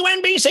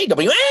 WNBC.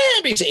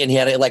 And he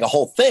had like a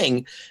whole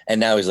thing. And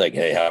now he's like,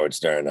 hey, Howard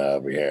Stern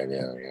over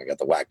here. I got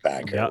the whack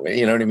back. Yep.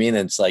 You know what I mean?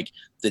 And it's like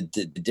the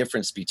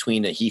difference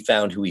between he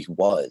found who he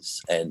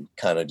was and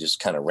kind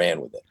of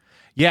ran with it.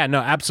 Yeah, no,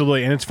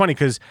 absolutely. And it's funny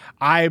because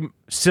I'm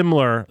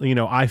similar.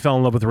 I fell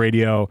in love with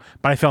radio,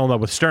 but I fell in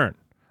love with Stern.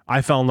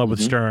 I fell in love with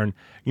Stern,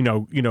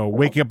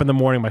 waking up in the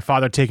morning, my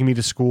father taking me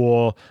to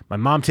school, my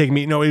mom taking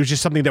me, it was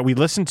just something that we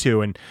listened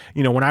to. And,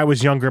 when I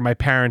was younger, my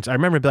parents, I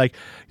remember be like,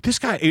 this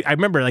guy, I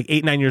remember like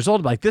 8, 9 years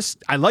old, like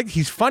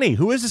he's funny.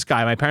 Who is this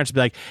guy? My parents would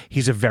be like,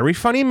 he's a very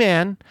funny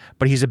man,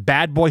 but he's a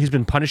bad boy. He's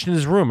been punished in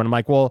his room. And I'm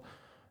like, well,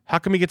 how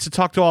come he gets to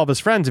talk to all of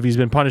his friends if he's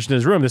been punished in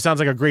his room? This sounds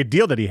like a great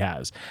deal that he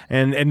has.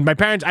 And my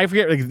parents, I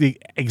forget like the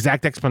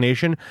exact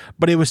explanation,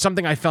 but it was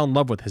something I fell in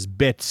love with, his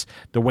bits,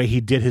 the way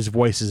he did his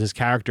voice as his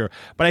character.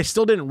 But I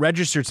still didn't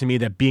register to me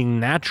that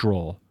being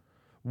natural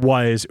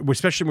was,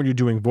 especially when you're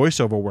doing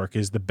voiceover work,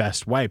 is the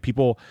best way.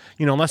 People,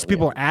 unless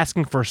people are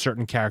asking for a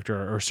certain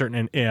character or a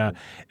certain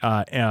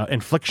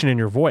inflection in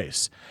your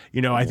voice,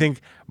 I think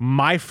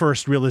my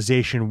first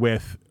realization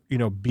with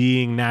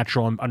being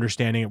natural and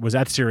understanding it was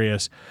at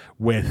Sirius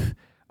with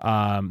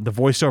the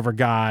voiceover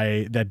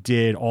guy that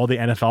did all the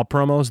NFL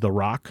promos, The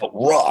Rock.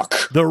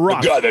 The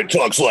guy that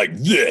talks like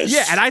this.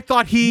 Yeah, and I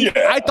thought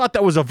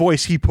that was a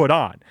voice he put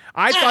on.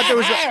 I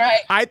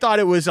thought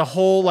it was a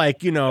whole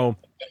like,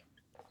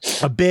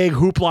 a big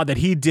hoopla that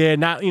he did.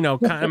 Not,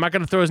 I'm not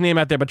going to throw his name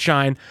out there, but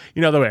Shine,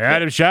 the way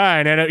Adam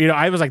Shine, and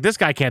I was like, this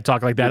guy can't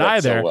talk like that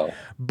either. So well.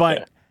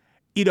 But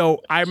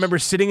I remember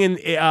sitting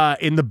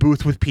in the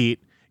booth with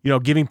Pete,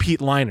 giving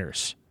Pete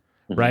liners,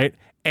 right?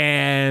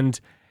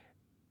 And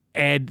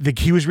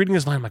he was reading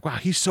his line. I'm like, wow,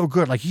 he's so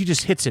good. Like, he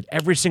just hits it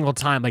every single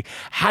time. Like,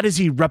 how does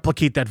he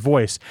replicate that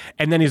voice?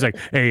 And then he's like,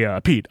 hey,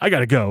 Pete, I got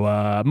to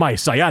go. My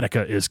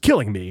sciatica is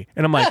killing me.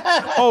 And I'm like,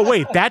 oh,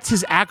 wait, that's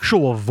his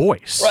actual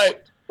voice.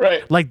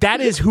 Right. Like,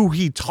 that is who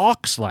he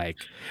talks like.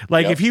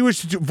 Like, if he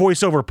was to do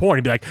voiceover porn,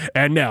 he'd be like,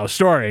 and now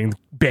starring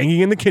banging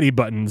in the kitty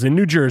buttons in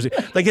New Jersey.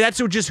 Like, that's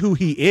just who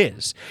he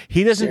is.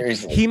 He doesn't,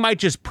 Seriously. He might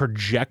just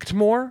project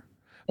more.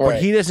 But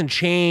he doesn't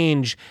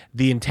change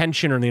the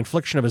intention or the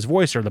inflection of his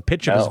voice or the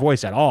pitch of his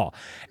voice at all.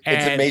 And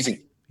it's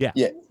amazing. Yeah.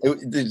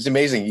 It's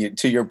amazing.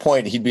 To your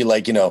point, he'd be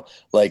like,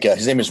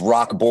 his name is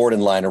Rock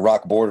Borderline,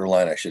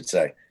 I should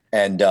say.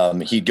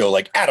 And he'd go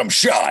like, Adam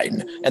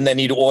Shine. And then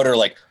he'd order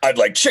like, I'd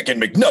like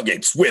chicken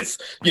McNuggets with,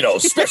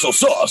 special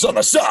sauce on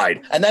the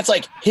side. And that's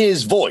like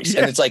his voice. Yeah.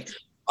 And it's like,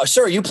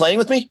 sir, are you playing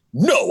with me?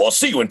 No, I'll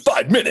see you in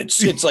 5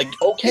 minutes. It's like,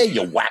 okay,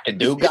 you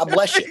wackadoo. God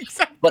bless you.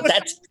 Exactly. But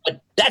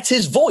that's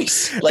his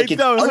voice. Like,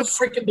 it's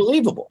unfreaking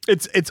believable.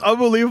 It's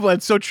unbelievable.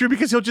 It's so true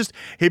because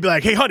he'd be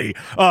like, hey, honey,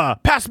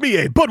 pass me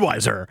a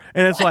Budweiser.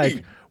 And it's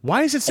like,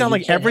 why does it sound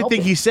like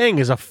everything he's saying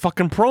is a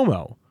fucking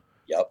promo?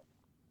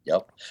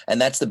 Yep. And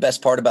that's the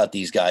best part about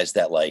these guys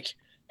that like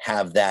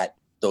have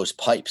those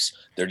pipes.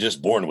 They're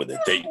just born with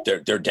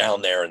it. They're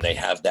down there and they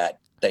have that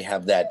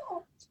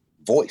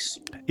voice.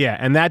 Yeah,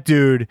 and that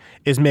dude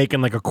is making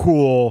like a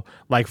cool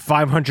like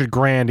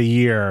 $500,000 a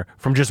year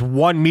from just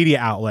one media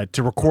outlet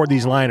to record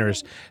these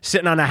liners,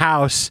 sitting on a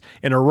house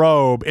in a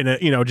robe in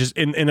a just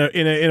in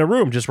a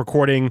room just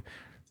recording.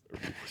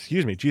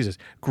 Excuse me, Jesus,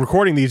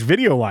 recording these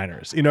video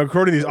liners,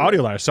 recording these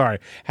audio liners. Sorry,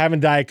 having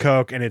Diet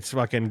Coke and it's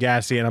fucking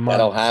gassy, and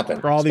that'll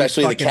happen.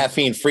 Especially the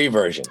caffeine-free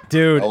version,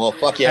 dude. Will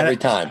fuck you every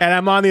time. And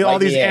I'm on all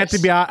these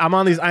antibiotics. I'm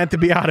on these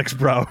antibiotics,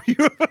 bro.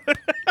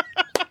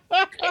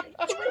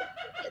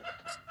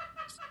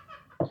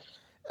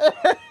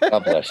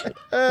 God bless you.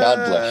 God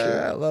bless you.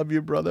 I love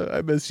you, brother.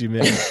 I miss you,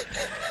 man.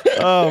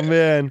 Oh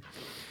man.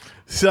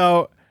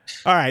 So.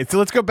 All right, so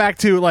let's go back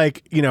to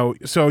like,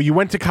 so you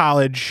went to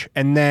college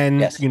and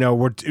then,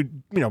 we're,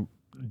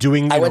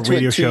 doing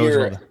radio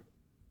shows.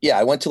 Yeah,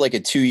 I went to like a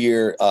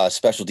 2-year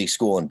specialty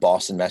school in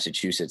Boston,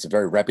 Massachusetts, a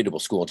very reputable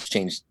school. It's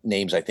changed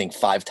names, I think,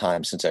 5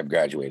 times since I've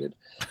graduated.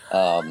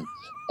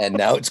 And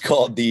now it's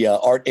called the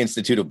Art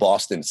Institute of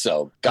Boston.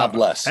 So God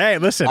bless. Hey,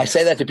 listen. I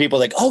say that to people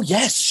like, oh,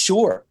 yes,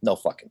 sure. No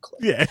fucking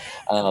clue. Yeah.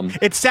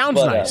 It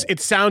sounds nice. It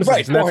sounds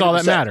nice, and that's 400%. All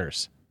that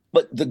matters.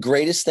 But the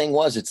greatest thing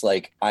was, it's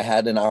like I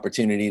had an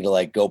opportunity to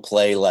like go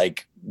play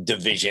like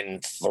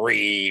Division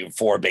 3,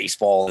 4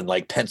 baseball in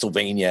like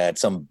Pennsylvania at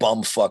some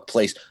bumfuck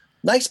place.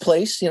 Nice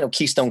place,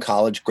 Keystone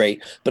College,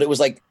 great. But it was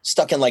like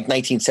stuck in like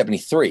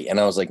 1973. And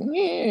I was like,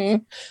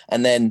 and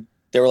then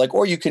they were like,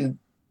 or you can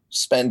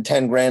spend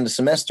 10 grand a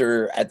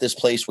semester at this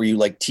place where you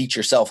like teach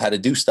yourself how to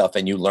do stuff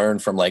and you learn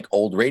from like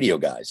old radio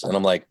guys. And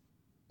I'm like,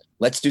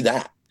 let's do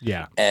that.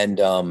 Yeah. And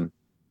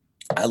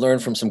I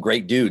learned from some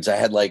great dudes. I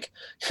had like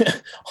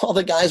all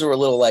the guys were a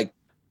little like,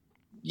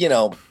 you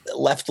know, a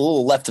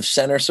little left of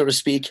center, so to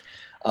speak.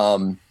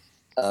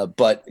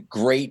 But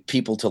great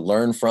people to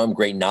learn from,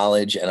 great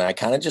knowledge. And I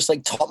kind of just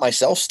like taught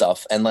myself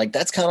stuff. And like,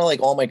 that's kind of like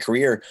all my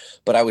career,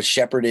 but I was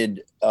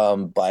shepherded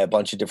by a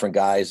bunch of different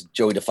guys.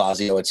 Joey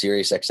DeFazio at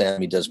Sirius XM,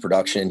 he does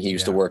production. He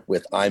used to work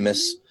with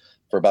Imus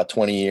for about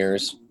 20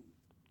 years.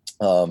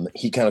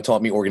 He kind of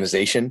taught me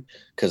organization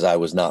because I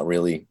was not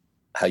really,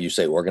 how you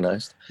say,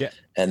 organized. Yeah.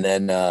 And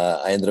then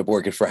I ended up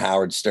working for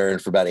Howard Stern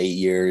for about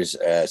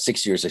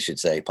 6 years, I should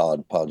say.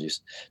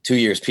 Apologies. 2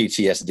 years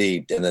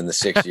PTSD, and then the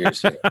 6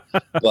 years here.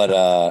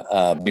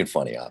 But being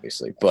funny,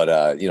 obviously.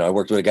 But you know, I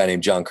worked with a guy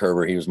named John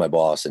Kerber. He was my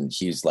boss, and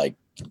he's like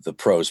the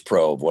pro's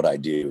pro of what I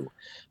do.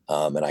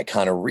 And I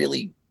kind of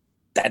really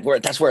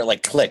that's where it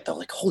like clicked. I'm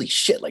like, holy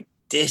shit, like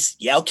this,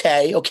 yeah,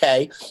 okay.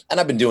 And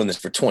I've been doing this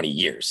for 20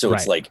 years, so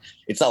it's like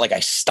it's not like I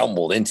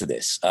stumbled into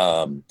this.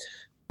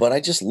 But I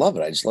just love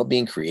it. I just love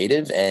being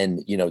creative.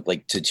 And, you know,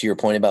 like to your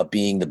point about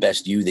being the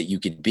best you that you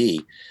could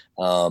be,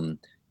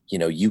 you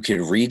know, you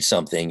could read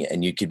something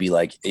and you could be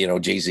like, you know,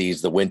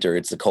 Jay-Z's The Winter,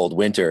 it's the cold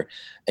winter.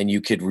 And you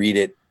could read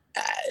it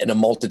in a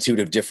multitude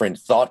of different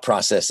thought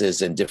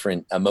processes and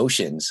different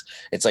emotions.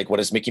 It's like, what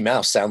does Mickey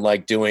Mouse sound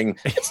like doing?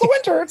 It's the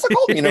winter, it's the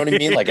cold, you know what I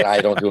mean? Like, and I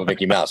don't do a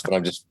Mickey Mouse, but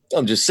I'm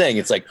just saying,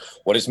 it's like,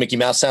 what does Mickey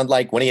Mouse sound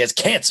like when he has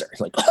cancer?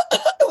 Like,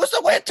 it was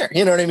the winter,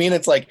 you know what I mean?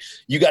 It's like,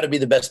 you got to be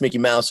the best Mickey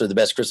Mouse or the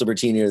best Chris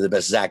Libertini or the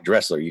best Zach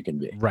Dressler you can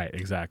be. Right,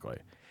 exactly.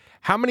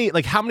 How many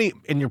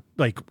in your,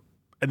 like,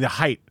 in the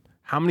height,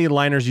 how many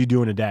liners you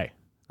do in a day?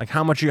 Like,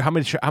 how much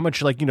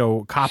like, you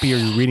know, copy are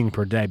you reading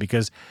per day?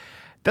 Because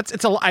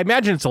I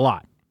imagine it's a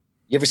lot.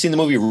 You ever seen the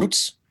movie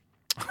Roots?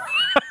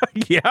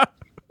 Yeah.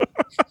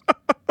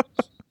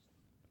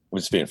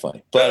 It's being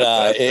funny,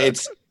 but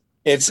it's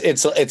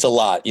a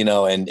lot, you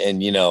know,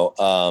 and you know,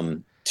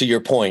 to your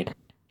point,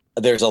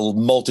 there's a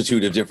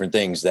multitude of different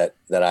things that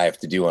I have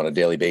to do on a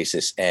daily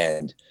basis.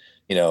 And,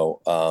 you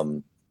know,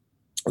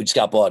 we just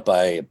got bought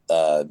by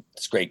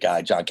this great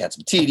guy, John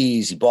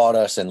Katzmatidis. He bought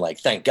us, and like,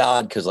 thank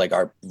God, because like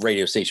our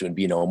radio station would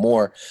be no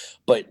more.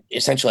 But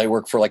essentially, I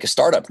work for like a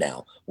startup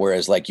now,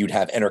 whereas like you'd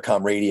have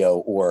Entercom Radio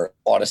or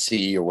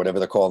Odyssey or whatever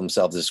they're calling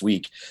themselves this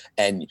week,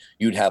 and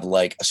you'd have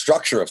like a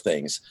structure of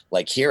things.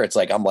 Like here, it's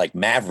like I'm like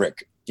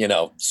Maverick, you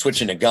know,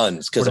 switching to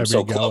guns because I'm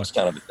so close,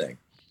 kind of a thing.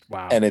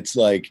 Wow. And it's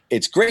like,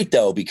 it's great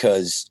though,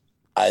 because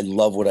I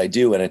love what I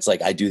do, and it's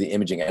like I do the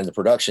imaging and the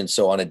production.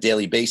 So on a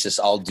daily basis,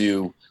 I'll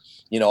do,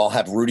 you know, I'll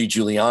have Rudy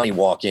Giuliani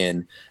walk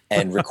in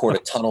and record a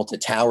Tunnel to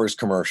Towers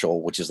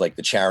commercial, which is like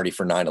the charity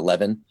for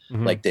 9/11.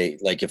 Mm-hmm.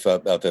 Like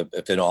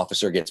if an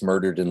officer gets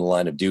murdered in the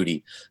line of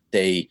duty,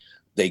 they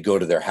go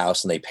to their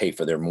house and they pay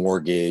for their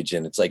mortgage,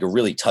 and it's like a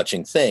really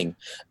touching thing.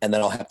 And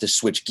then I'll have to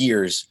switch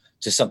gears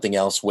to something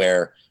else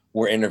where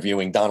we're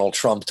interviewing Donald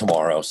Trump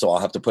tomorrow, so I'll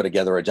have to put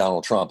together a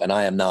Donald Trump. And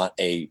I am not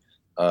a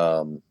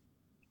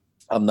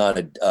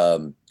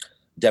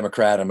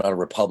Democrat. I'm not a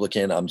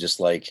Republican. I'm just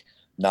like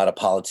not a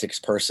politics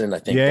person. I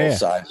think both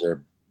sides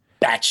are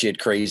batshit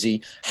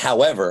crazy.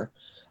 However,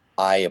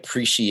 I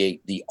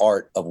appreciate the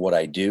art of what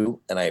I do,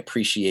 and I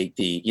appreciate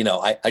the, you know,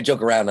 I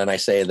joke around and I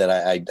say that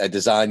I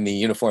designed the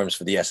uniforms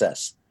for the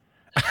SS,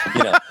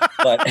 you know,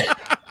 but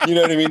you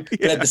know what I mean? Yeah.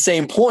 But at the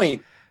same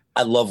point,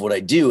 I love what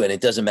I do, and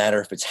it doesn't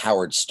matter if it's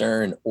Howard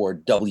Stern or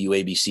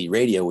WABC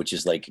radio, which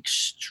is like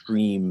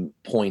extreme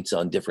points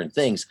on different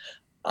things.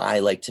 I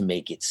like to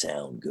make it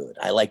sound good.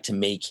 I like to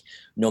make,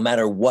 no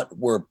matter what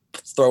we're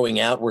throwing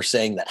out, we're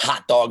saying that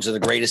hot dogs are the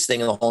greatest thing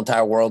in the whole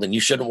entire world, and you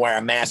shouldn't wear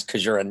a mask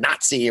because you're a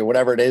Nazi or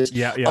whatever it is.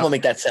 Yeah. I'm gonna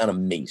make that sound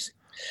amazing.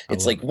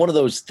 It's like one of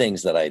those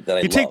things that I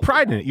take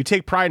pride in it. You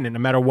take pride in it, no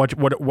matter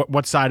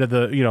what side of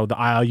the, you know, the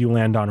aisle you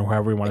land on, or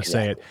however you want to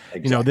say it.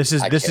 Exactly. You know, this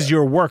is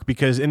your work,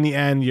 because in the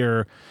end,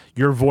 your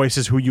voice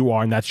is who you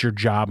are, and that's your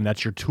job, and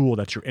that's your tool,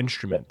 that's your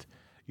instrument.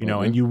 You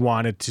know, and you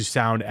want it to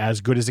sound as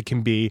good as it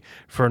can be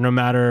for no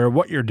matter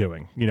what you're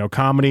doing. You know,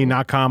 comedy,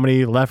 not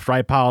comedy, left,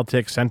 right,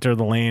 politics, center of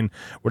the lane,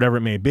 whatever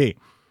it may be.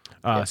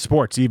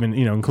 Sports, even,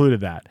 you know,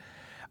 included that.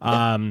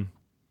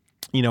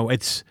 You know,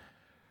 it's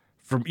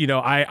from, you know,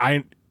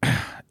 I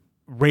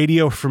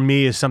radio for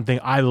me is something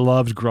I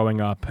loved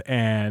growing up,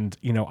 and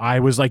you know, I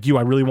was like you,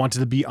 I really wanted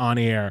to be on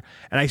air,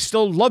 and I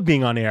still love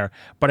being on air.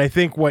 But I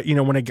think what, you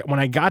know, when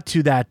I got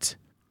to that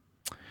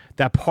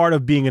part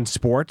of being in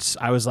sports,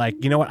 I was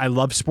like, you know what, I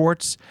love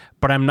sports,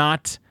 but I'm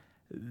not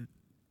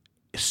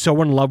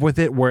so in love with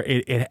it where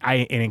it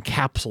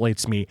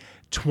encapsulates me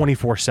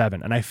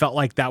 24/7. And I felt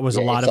like that was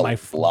a lot of my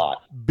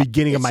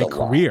beginning of my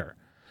career.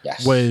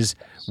 Yes.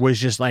 was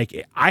just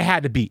like, I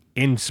had to be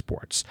in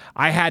sports.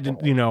 I had to,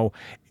 you know,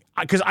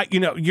 because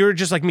you're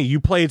just like me. You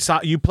played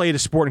a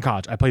sport in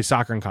college. I played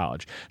soccer in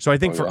college. So I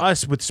think for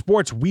us with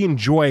sports, we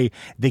enjoy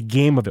the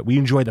game of it. We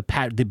enjoy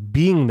the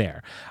being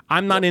there.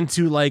 I'm not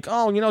into like,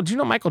 do you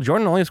know Michael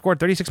Jordan only scored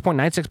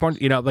 36.96 points,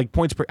 like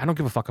points per. I don't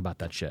give a fuck about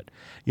that shit.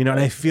 And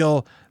I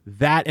feel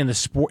that in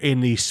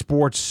the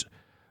sports,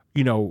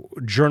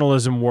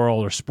 journalism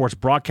world or sports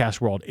broadcast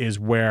world is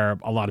where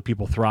a lot of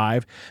people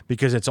thrive,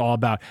 because it's all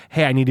about,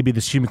 hey, I need to be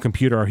this human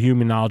computer or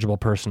human knowledgeable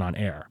person on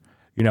air.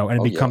 And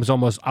it becomes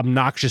almost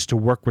obnoxious to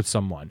work with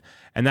someone.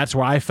 And that's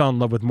where I fell in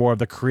love with more of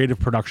the creative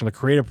production, the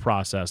creative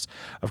process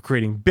of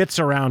creating bits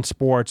around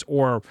sports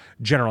or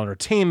general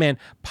entertainment,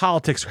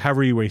 politics,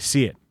 however you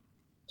see it.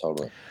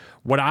 Totally.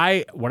 What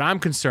I'm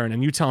concerned,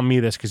 and you tell me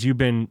this because you've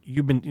been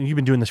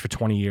doing this for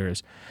 20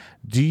 years.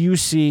 Do you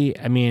see?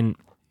 I mean,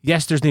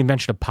 yes, there's the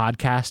invention of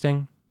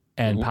podcasting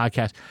and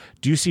podcast.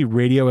 Do you see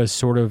radio as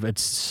sort of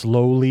it's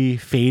slowly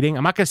fading?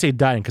 I'm not going to say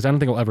dying because I don't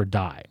think it'll ever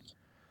die.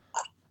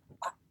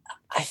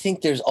 I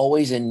think there's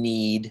always a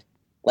need.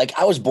 Like,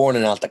 I was born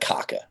in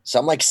Altakaca, so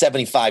I'm like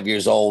 75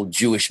 years old,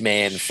 Jewish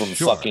man from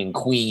fucking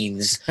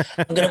Queens.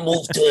 I'm going to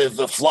move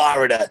to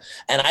Florida,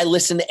 and I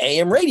listen to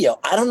AM radio.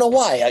 I don't know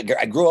why.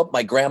 I grew up,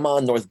 my grandma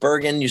in North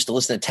Bergen used to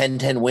listen to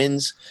 1010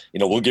 Wins.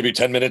 We'll give you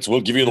 10 minutes, we'll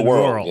give you the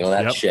world.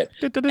 That shit.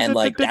 And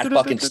like, that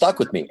fucking stuck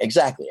with me.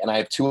 Exactly. And I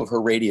have two of her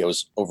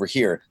radios over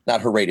here. Not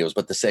her radios,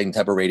 but the same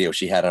type of radio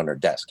she had on her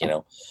desk,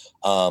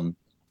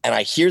 and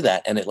I hear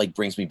that, and it like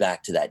brings me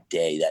back to that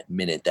day, that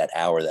minute, that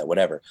hour, that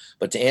whatever.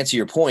 But to answer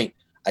your point,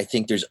 I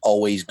think there's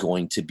always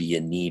going to be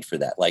a need for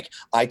that. Like,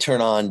 I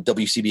turn on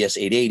WCBS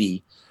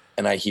 880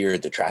 and I hear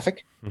the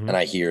traffic and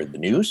I hear the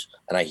news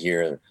and I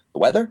hear the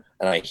weather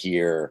and I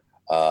hear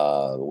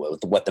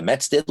what the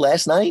Mets did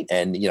last night.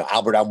 And,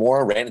 Albert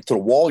Almora ran into the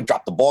wall. He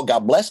dropped the ball.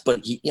 God bless.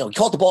 But he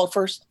caught the ball at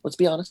first. Let's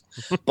be honest.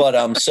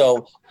 But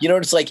so,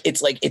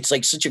 it's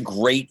like such a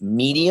great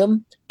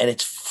medium, and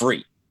it's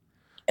free.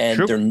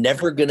 And they're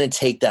never going to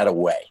take that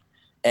away.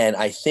 And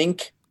I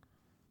think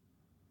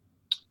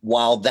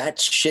while that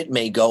shit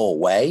may go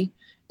away,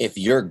 if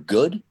you're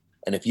good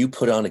and if you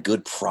put on a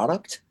good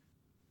product,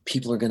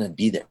 people are going to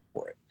be there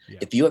for it. Yeah.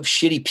 If you have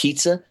shitty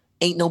pizza,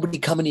 ain't nobody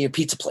coming to your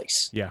pizza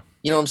place. Yeah.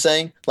 You know what I'm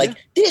saying? Like,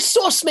 this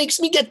sauce makes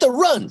me get the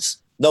runs.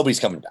 Nobody's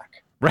coming back.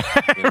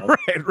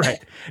 Right, right.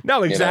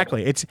 No,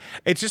 exactly. It's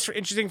just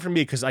interesting for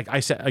me because, like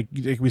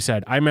we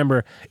said, I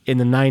remember in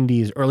the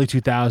 '90s, early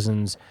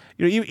 2000s.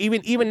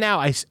 Even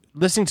now,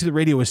 listening to the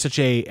radio is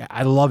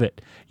I love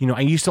it.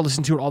 I used to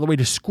listen to it all the way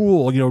to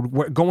school.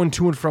 Going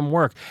to and from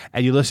work,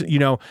 and you listen.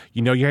 Your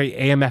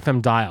AM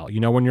FM dial.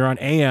 When you're on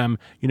AM,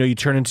 you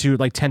turn into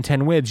like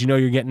 1010 WIDS.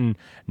 You're getting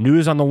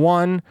news on the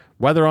 1,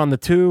 weather on the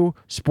 2,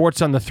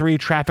 sports on the 3,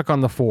 traffic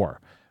on the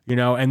 4.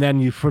 And then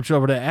you switch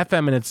over to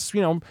FM, and it's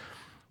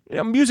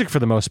music for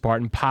the most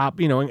part, and pop,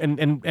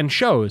 and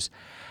shows.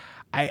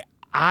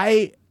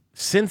 I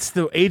since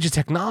the age of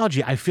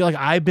technology, I feel like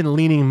I've been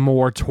leaning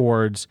more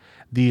towards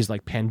these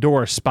like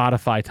Pandora,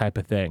 Spotify type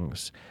of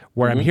things,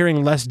 where I'm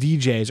hearing less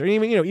DJs, or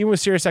even with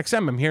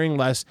SiriusXM, I'm hearing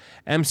less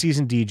MCs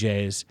and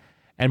DJs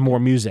and more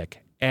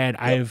music. And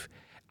I'm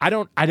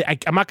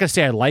not gonna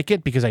say I like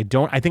it because I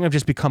don't. I think I've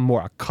just become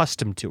more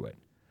accustomed to it.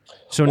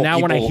 So now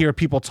when I hear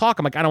people talk,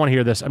 I'm like, I don't want to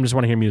hear this. I just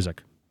want to hear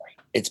music.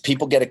 It's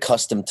people get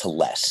accustomed to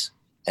less.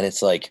 And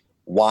it's like,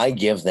 why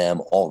give them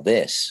all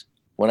this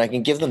when I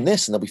can give them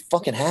this and they'll be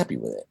fucking happy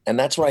with it? And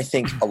that's where I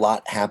think a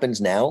lot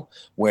happens now,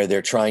 where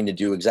they're trying to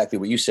do exactly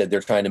what you said. They're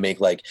trying to make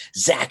like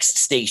Zach's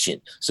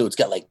station. So it's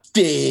got like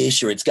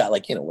fish, or it's got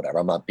like, whatever.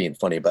 I'm not being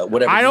funny, but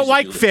whatever. I don't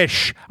like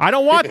fish. I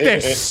don't want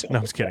this. No,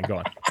 I'm just kidding. Go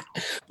on.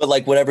 But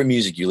like whatever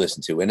music you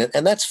listen to.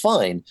 And that's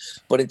fine.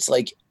 But it's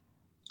like,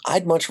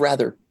 I'd much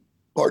rather,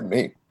 pardon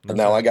me, and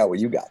now I got what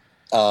you got.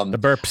 The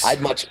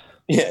burps.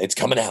 It's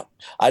coming out.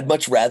 I'd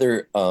much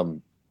rather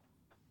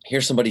hear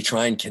somebody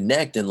try and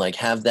connect and like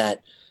have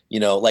that,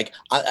 like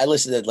I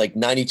listened to like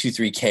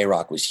 92.3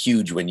 K-Rock was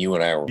huge when you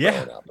and I were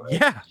growing up. Right?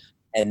 Yeah.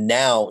 And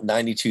now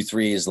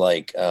 92.3 is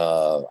like,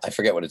 I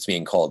forget what it's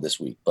being called this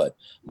week, but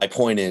my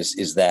point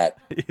is that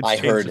I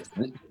heard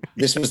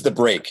this was the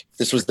break.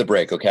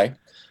 Okay.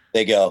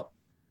 They go,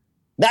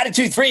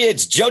 92.3,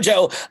 it's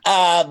JoJo.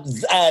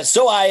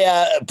 So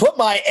I put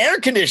my air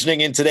conditioning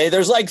in today.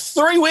 There's like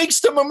 3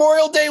 weeks to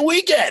Memorial Day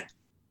weekend.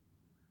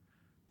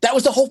 That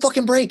was the whole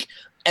fucking break.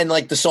 And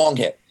like the song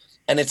hit.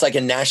 And it's like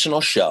a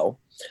national show.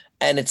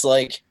 And it's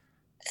like,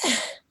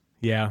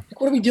 yeah,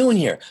 what are we doing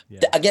here? Yeah.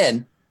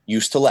 Again,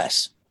 used to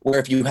less. Where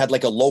if you had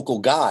like a local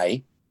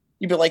guy,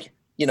 you'd be like,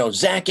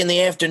 Zach in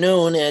the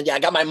afternoon, and I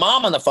got my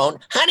mom on the phone.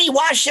 Honey,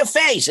 wash your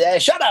face.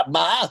 Shut up,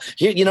 Ma.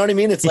 You know what I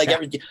mean? It's like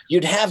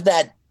you'd have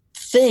that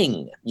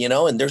thing,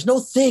 and there's no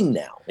thing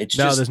now.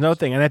 There's no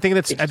thing. And I think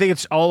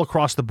it's all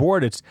across the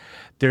board.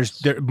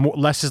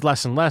 Less is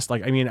less and less.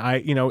 Like,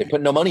 they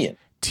put no money in.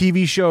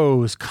 TV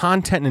shows,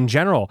 content in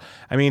general.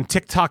 I mean,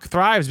 TikTok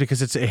thrives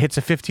because it hits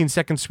a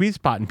 15-second sweet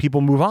spot and people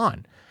move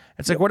on.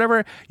 It's like,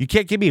 whatever. You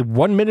can't give me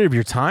 1 minute of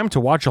your time to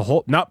watch a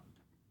whole. Nope.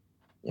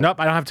 I don't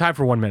have time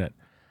for 1 minute.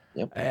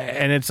 Yep.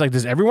 And it's like,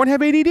 does everyone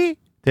have ADD?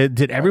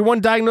 Did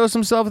everyone diagnose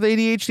themselves with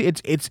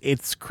ADHD?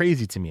 It's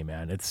crazy to me,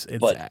 man. It's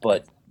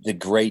but the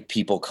great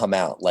people come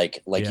out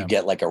like you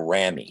get like a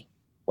Rami,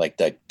 like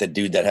the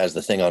dude that has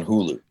the thing on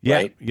Hulu,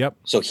 right? Yep.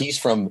 So he's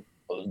from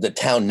the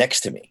town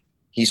next to me.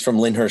 He's from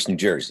Lyndhurst, New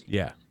Jersey.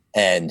 Yeah.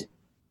 And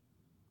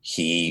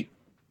he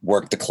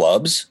worked the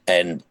clubs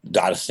and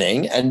got a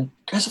thing. And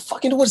guys,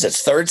 fucking, what is it,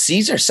 third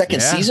season or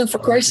second season, for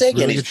Christ's sake?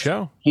 Really and good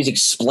show. He's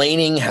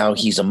explaining how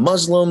he's a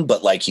Muslim,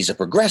 but like he's a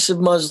progressive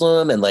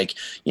Muslim. And like,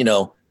 you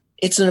know,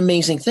 it's an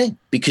amazing thing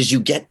because you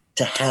get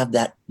to have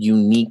that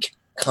unique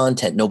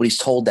content. Nobody's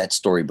told that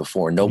story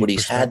before.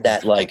 Nobody's had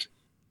that, like,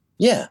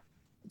 yeah.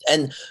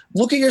 And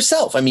look at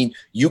yourself. I mean,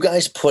 you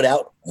guys put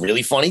out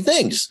really funny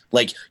things.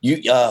 Like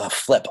you,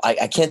 Flip,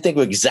 I can't think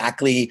of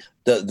exactly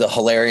the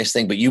hilarious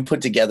thing, but you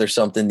put together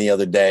something the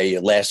other day,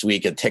 last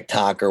week, a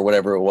TikTok or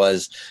whatever it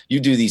was.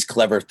 You do these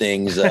clever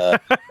things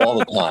all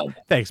the time.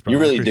 Thanks, bro. You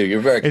really do. You're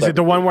very clever. Is it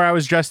the one where I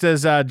was dressed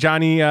as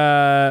Johnny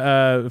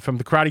from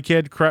The Karate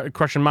Kid,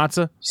 crushing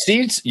matzah?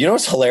 See, you know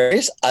what's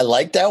hilarious? I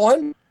like that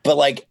one, but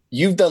like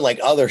you've done like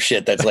other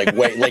shit that's like,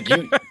 wait, like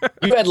you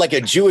had like a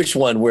Jewish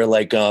one where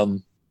like,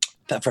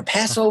 for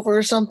Passover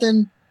or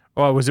something.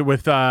 Oh, was it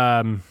with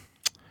the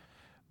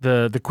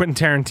Quentin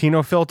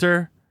Tarantino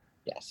filter?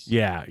 Yes.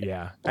 Yeah.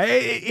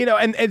 You know,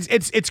 and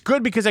it's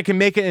good because I can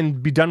make it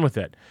and be done with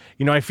it.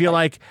 You know, I feel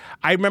like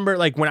I remember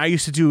like when I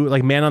used to do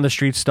like man on the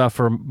street stuff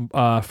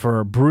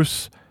for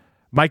Bruce,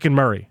 Mike, and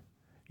Murray.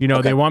 You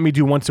know, they want me to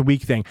do once a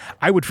week thing.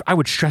 I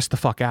would stress the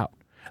fuck out.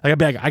 Like I'd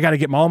be like, I got to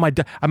get I'm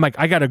like,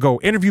 I got to go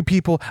interview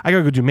people. I got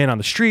to go do man on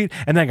the street,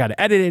 and then I got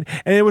to edit it,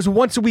 and it was a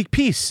once a week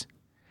piece.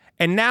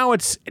 And now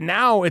it's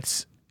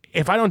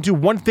if I don't do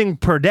one thing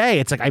per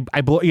day, it's like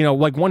I blow, you know,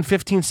 like one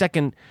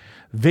 15-second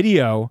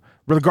video,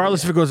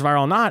 regardless if it goes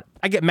viral or not,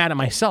 I get mad at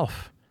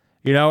myself,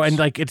 you know, and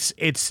like it's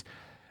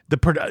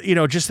the, you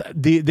know, just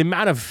the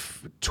amount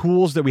of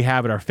tools that we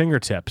have at our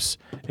fingertips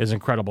is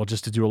incredible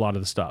just to do a lot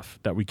of the stuff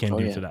that we can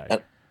do today.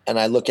 And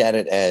I look at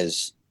it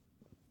as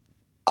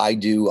I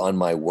do on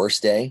my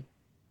worst day,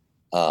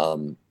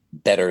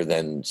 better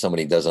than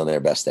somebody does on their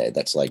best day.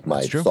 That's like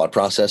my thought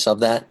process of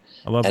that.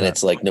 I love and that.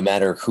 It's like, no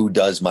matter who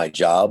does my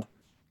job,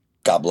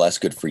 God bless,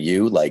 good for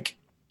you. Like,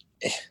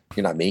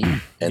 you're not me.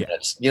 And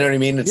that's, you know what I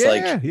mean? It's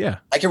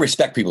I can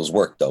respect people's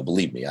work though.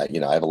 Believe me. I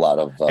have a lot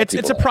of,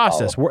 it's a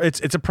process.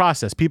 It's a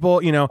process.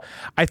 People, you know,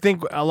 I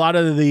think a lot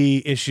of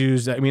the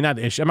issues, I mean, not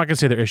the issue, I'm not gonna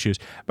say they're issues,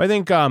 but I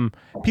think,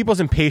 people's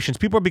impatience,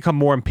 people become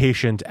more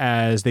impatient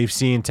as they've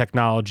seen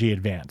technology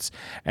advance.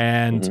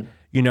 And,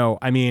 you know,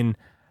 I mean,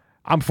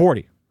 I'm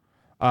 40,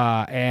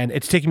 and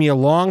it's taken me a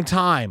long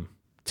time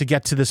to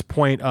get to this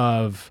point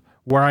of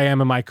where I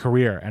am in my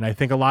career. And I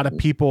think a lot of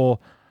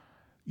people,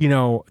 you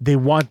know, they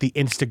want the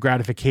instant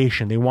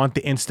gratification. They want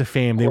the insta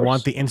fame. They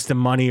want the instant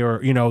money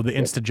or, you know, the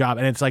insta job.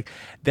 And it's like,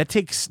 that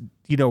takes,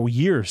 you know,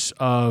 years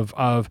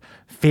of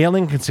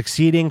failing and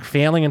succeeding,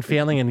 failing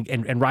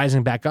and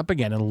rising back up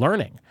again and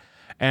learning.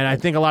 And I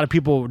think a lot of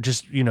people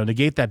just, you know,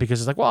 negate that because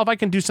it's like, well, if I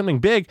can do something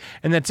big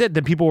and that's it,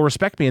 then people will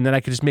respect me and then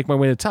I can just make my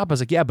way to the top. I was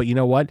like, yeah, but you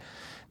know what?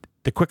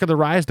 The quicker the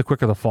rise, the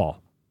quicker the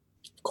fall.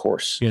 Of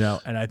course. You know,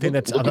 and I think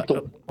that's a lot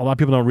of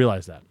people don't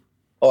realize that.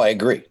 Oh, I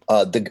agree.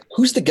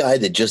 Who's the guy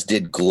that just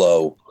did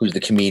Glow? Who's the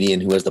comedian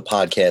who has the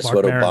podcast? Mark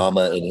What Maron.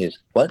 Obama in his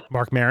what?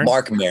 Mark Maron.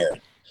 Mark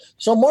Maron.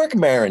 So Mark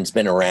Maron's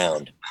been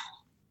around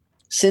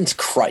since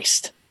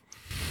Christ,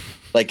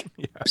 like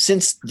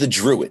since the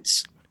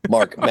Druids.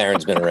 Mark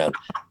Maron's been around,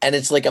 and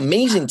it's like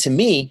amazing to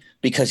me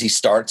because he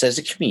starts as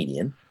a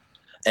comedian.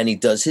 And he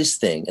does his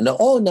thing, and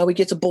now he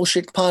gets a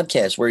bullshit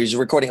podcast where he's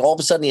recording. All of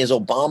a sudden, he has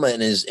Obama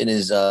in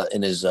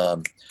his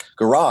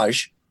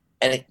garage,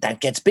 and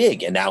that gets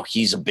big. And now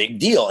he's a big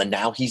deal. And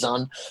now he's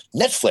on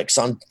Netflix,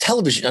 on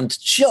television, on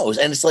shows.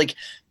 And it's like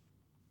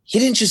he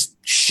didn't just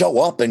show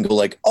up and go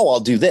like, "Oh, I'll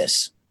do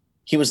this."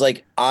 He was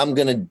like, I'm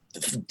going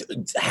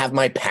to have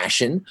my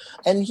passion,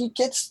 and he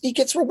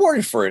gets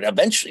rewarded for it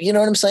eventually. You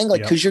know what I'm saying?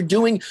 Like, because you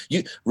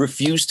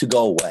refuse to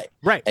go away.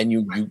 Right. And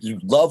you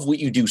love what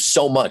you do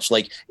so much.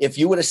 Like if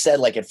you would have said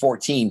like at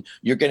 14,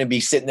 you're going to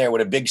be sitting there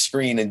with a big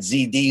screen and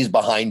ZDs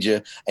behind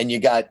you. And you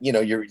got, you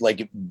know, you're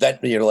like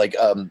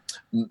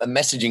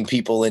messaging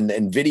people and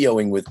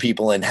videoing with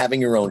people and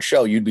having your own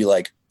show. You'd be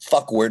like,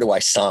 fuck, where do I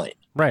sign?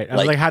 Right. I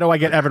was like, how do I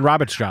get Evan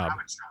Roberts' job?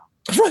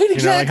 Right, exactly.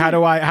 You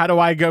know, like how do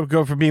I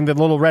go from being the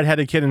little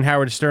redheaded kid in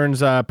Howard Stern's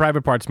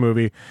Private Parts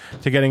movie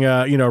to getting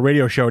a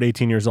radio show at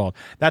 18 years old?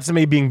 That's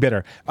me being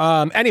bitter.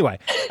 Anyway.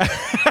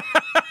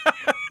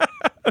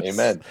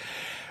 Amen.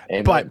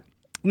 But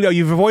you know,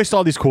 you've voiced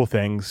all these cool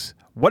things.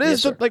 What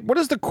is what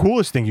is the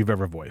coolest thing you've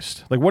ever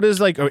voiced? Like what is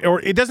like, or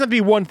it doesn't have to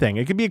be one thing.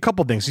 It could be a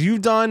couple things.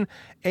 You've done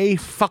a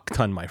fuck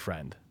ton, my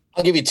friend.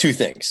 I'll give you two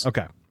things.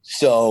 Okay.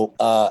 So,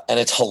 and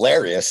it's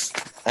hilarious.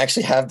 I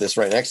actually have this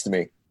right next to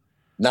me.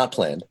 Not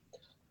planned.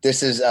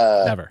 This is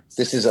never.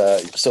 This is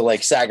so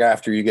like SAG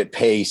after you get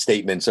pay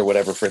statements or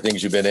whatever for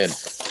things you've been in.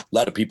 A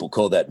lot of people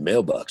call that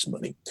mailbox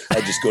money. I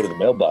just go to the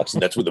mailbox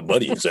and that's where the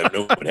money is. I don't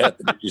know what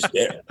happened. It's just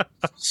there.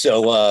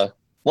 So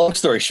long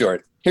story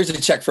short, here's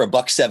a check for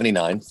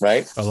 $1.79,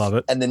 right? I love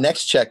it. And the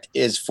next check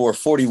is for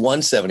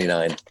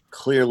 $41.79,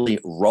 clearly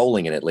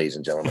rolling in it, ladies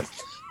and gentlemen.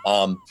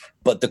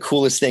 But the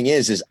coolest thing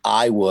is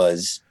I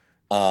was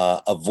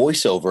a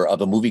voiceover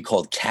of a movie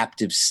called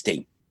Captive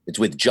State. It's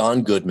with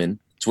John Goodman.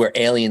 It's where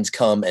aliens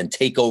come and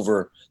take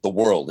over the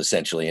world,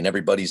 essentially, and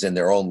everybody's in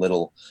their own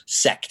little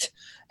sect.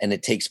 And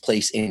it takes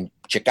place in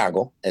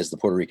Chicago, as the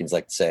Puerto Ricans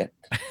like to say it.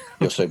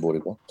 Yo soy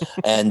Boricua.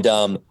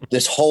 And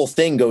this whole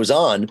thing goes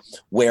on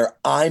where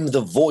I'm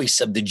the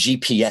voice of the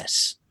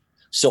GPS.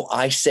 So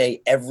I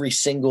say every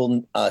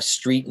single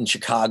street in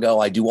Chicago.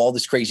 I do all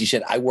this crazy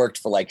shit. I worked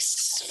for like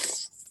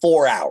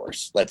 4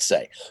 hours, let's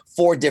say,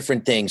 4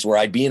 different things where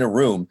I'd be in a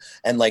room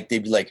and like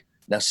they'd be like,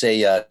 now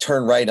say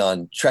turn right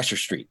on Cheshire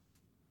Street.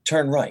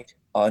 Turn right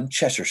on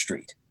Cheshire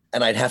Street.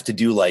 And I'd have to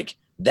do like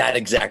that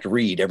exact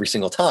read every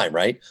single time,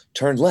 right?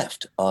 Turn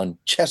left on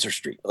Cheshire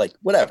Street, like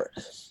whatever.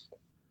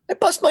 I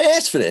bust my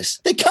ass for this.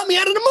 They cut me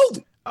out of the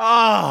movie.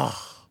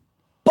 Oh.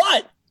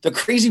 But the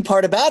crazy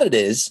part about it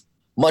is,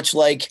 much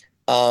like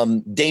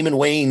Damon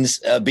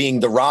Wayans being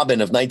the Robin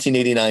of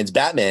 1989's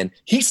Batman,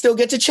 he still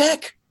gets a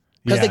check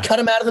because they cut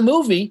him out of the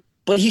movie,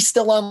 but he's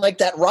still on like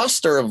that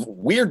roster of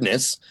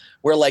weirdness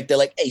where like they're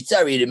like, hey,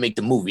 sorry you didn't make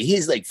the movie.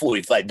 Here's like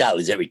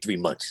 $45 every 3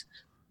 months.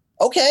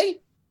 Okay.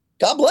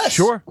 God bless.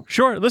 Sure.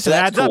 Listen, So it that's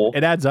adds cool. up.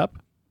 It adds up.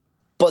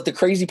 But the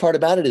crazy part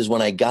about it is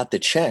when I got the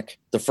check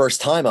the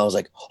first time, I was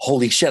like,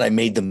 holy shit, I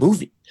made the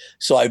movie.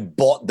 So I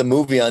bought the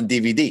movie on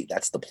DVD.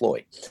 That's the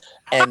ploy.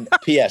 And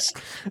P.S.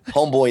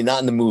 Homeboy,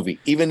 not in the movie.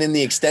 Even in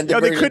the extended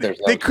version.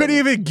 They couldn't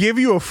even give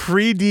you a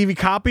free DVD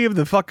copy of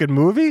the fucking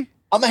movie?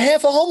 I'm a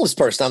half a homeless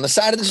person on the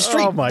side of the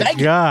street. Oh, my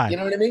begging. God. You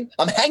know what I mean?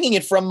 I'm hanging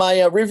it from my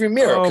rearview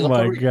mirror. Oh,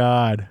 my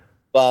God.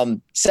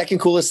 Second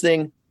coolest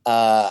thing,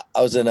 I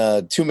was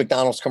in 2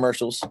 McDonald's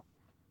commercials.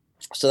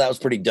 So that was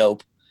pretty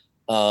dope.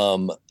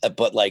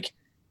 But like,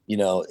 you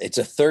know, it's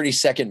a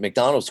 30-second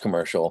McDonald's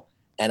commercial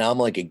and I'm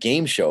like a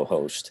game show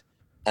host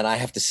and I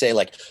have to say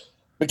like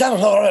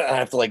McDonald's, and I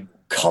have to like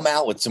come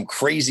out with some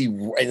crazy,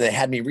 and they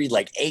had me read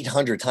like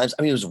 800 times.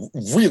 I mean, it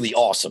was really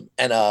awesome.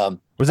 And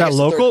was that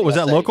local? Was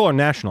that local or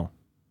national?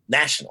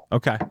 National.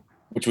 Okay.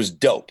 Which was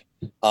dope.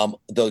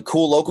 The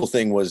cool local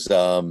thing was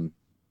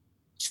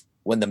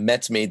when the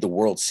Mets made the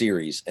World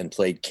Series and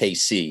played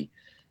KC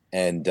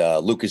and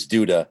Lucas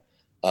Duda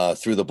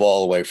threw the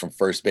ball away from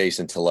first base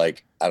into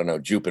like, I don't know,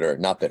 Jupiter,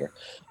 not bitter.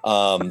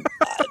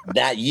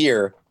 That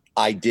year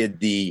I did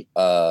the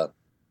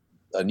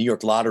New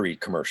York Lottery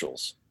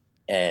commercials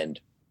and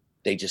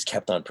they just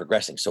kept on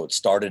progressing. So it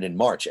started in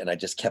March and I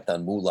just kept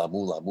on moolah,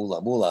 moolah,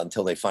 moolah, moolah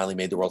until they finally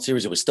made the World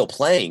Series. It was still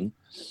playing,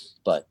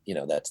 but you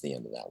know, that's the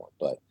end of that one.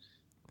 But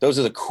those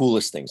are the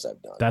coolest things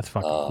I've done. That's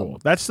fucking cool.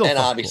 That's still and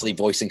obviously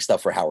cool. Voicing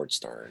stuff for Howard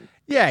Stern.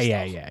 Yeah.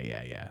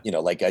 You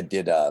know, like I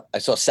did, I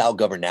saw Sal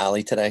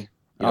Governale today.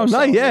 Oh,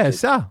 nice. Yeah,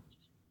 Sal.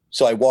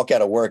 So I walk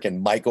out of work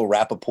and Michael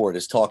Rappaport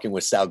is talking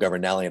with Sal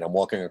Governale and I'm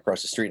walking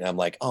across the street and I'm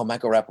like, oh,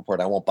 Michael Rappaport,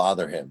 I won't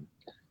bother him.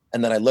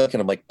 And then I look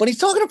and I'm like, but he's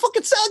talking to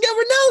fucking Sal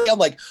Governale. I'm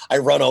like, I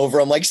run over.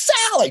 I'm like,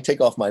 Sal, I take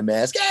off my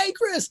mask. Hey,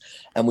 Chris.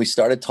 And we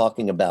started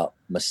talking about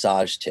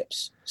massage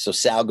tips. So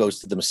Sal goes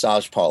to the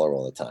massage parlor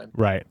all the time.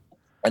 Right.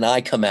 And I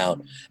come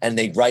out and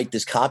they write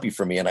this copy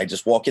for me. And I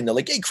just walk in. They're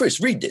like, hey,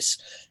 Chris, read this.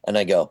 And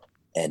I go,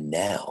 and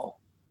now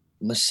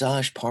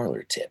massage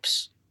parlor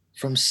tips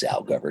from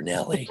Sal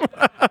Governale.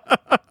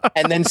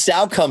 And then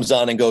Sal comes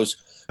on and goes,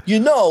 you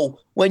know,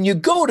 when you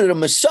go to the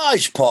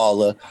massage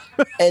parlor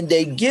and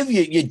they give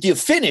you're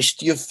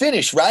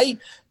finished, right?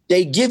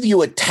 They give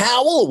you a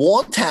towel, a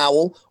warm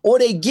towel, or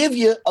they give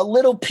you a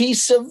little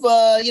piece of,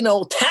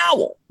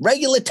 towel,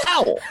 regular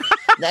towel.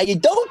 Now, you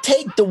don't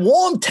take the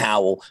warm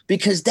towel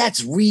because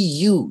that's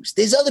reused.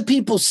 There's other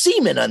people's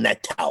semen on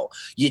that towel.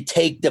 You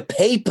take the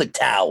paper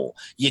towel.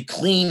 You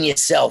clean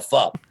yourself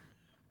up.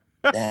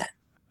 That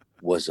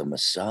was a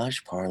massage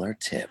parlor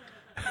tip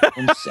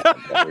from Sal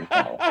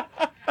Governale.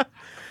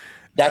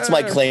 That's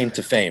my claim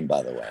to fame,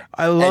 by the way.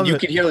 I love it. And you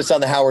can hear this on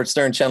the Howard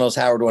Stern channels,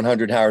 Howard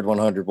 100, Howard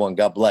 101.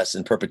 God bless.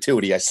 In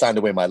perpetuity, I signed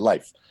away my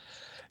life.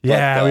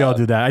 Yeah, we all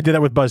do that. I did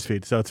that with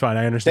BuzzFeed, so it's fine.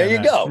 I understand. There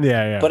you go.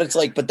 Yeah. But it's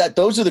like,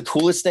 those are the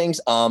coolest things.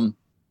 And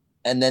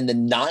then the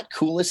not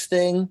coolest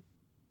thing,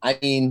 I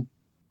mean,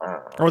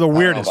 or the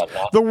weirdest.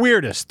 The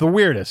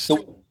weirdest.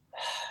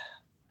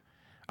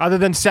 Other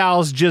than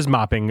Sal's jizz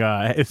mopping.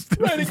 Right,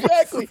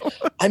 exactly.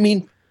 I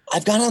mean,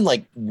 I've gone on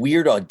like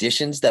weird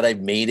auditions that I've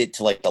made it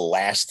to like the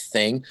last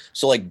thing.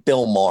 So like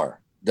Bill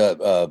Maher, the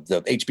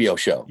HBO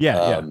show,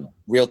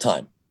 Real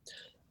Time.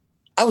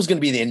 I was going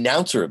to be the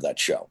announcer of that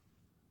show.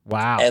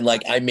 Wow. And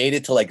like I made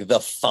it to like the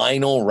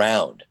final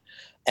round,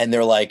 and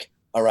they're like,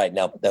 "All right,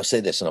 now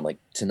say this," and I'm like,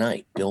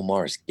 "Tonight, Bill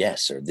Maher's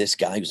guests are this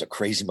guy who's a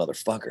crazy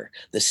motherfucker,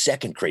 the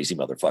second crazy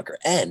motherfucker,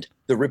 and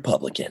the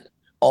Republican,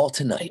 all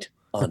tonight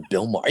on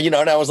Bill Maher." You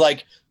know, and I was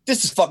like,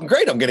 this is fucking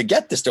great. I'm going to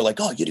get this. They're like,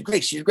 oh, you did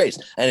great.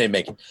 I didn't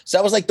make it. So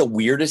that was like the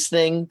weirdest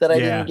thing that I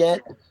didn't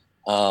get.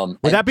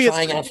 Would that be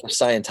trying out for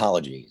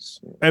Scientology?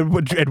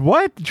 And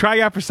what?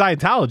 Trying out for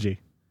Scientology?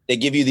 They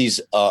give you these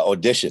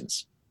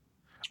auditions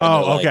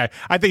Oh, okay.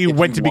 I think you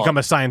went to become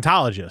a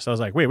Scientologist. I was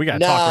like, wait, we got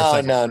to talk for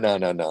a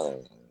second.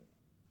 No.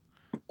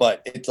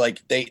 But it's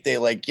like they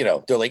like, you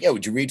know, they're like, "Oh,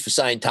 would you read for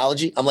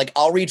Scientology?" I'm like,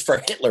 "I'll read for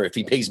Hitler if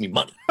he pays me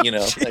money." You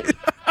know, like,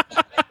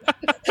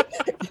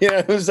 you know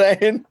what I'm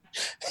saying?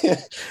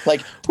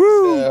 Like,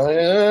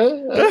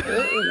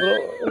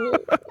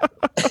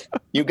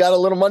 you got a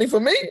little money for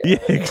me? Yeah,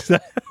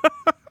 exactly.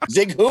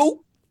 Zig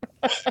who?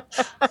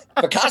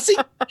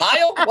 Picasso?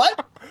 Heil?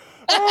 What?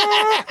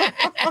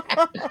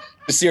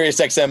 The Sirius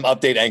XM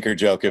update anchor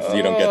joke. If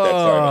you don't get that,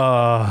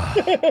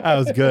 sorry. That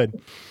was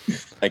good.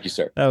 Thank you,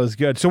 sir. That was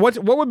good. So what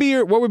would be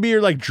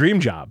your like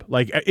dream job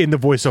like in the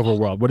voiceover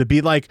world? Would it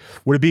be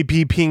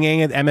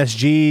pinging at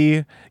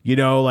MSG? You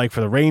know, like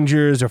for the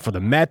Rangers or for the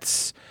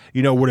Mets?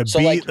 You know, would it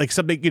be like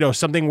something? You know,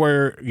 something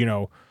where we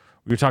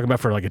were talking about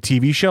for like a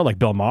TV show like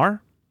Bill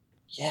Maher?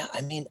 Yeah,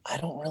 I mean, I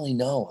don't really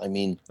know. I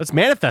mean, let's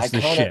manifest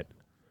this shit.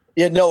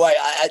 Yeah, no,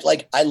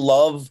 I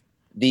love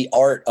the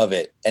art of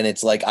it. And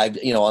it's like,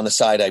 on the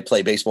side, I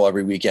play baseball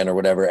every weekend or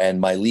whatever.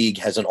 And my league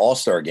has an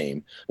all-star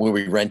game where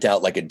we rent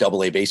out like a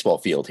AA baseball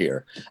field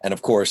here. And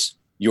of course,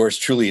 yours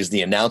truly is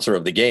the announcer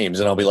of the games.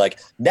 And I'll be like,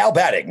 now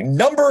batting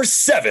number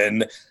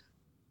 7.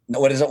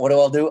 What is it? What do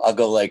I do? I'll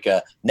go like,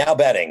 now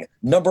batting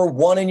number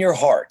 1 in your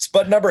hearts,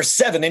 but number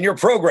 7 in your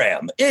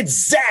program. It's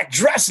Zach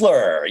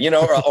Dressler,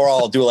 or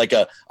I'll do like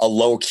a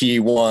low key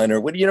one or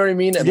what, you know what I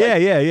mean? And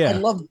yeah. I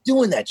love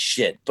doing that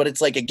shit. But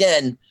it's like,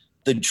 again,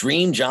 the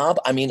dream job.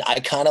 I mean,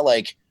 I kind of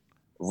like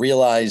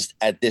realized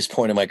at this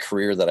point in my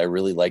career that I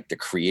really like the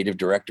creative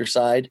director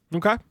side.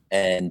 Okay.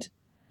 And,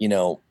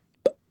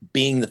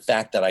 being the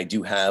fact that I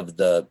do have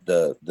the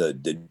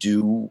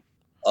do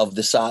of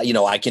the side,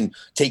 I can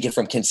take it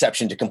from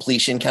conception to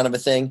completion kind of a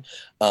thing.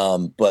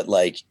 But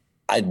like,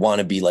 I'd want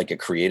to be like a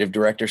creative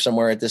director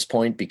somewhere at this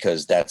point,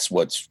 because that's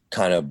what's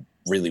kind of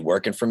really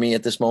working for me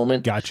at this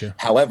moment. Gotcha.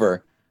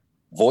 However,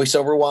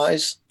 voiceover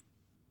wise,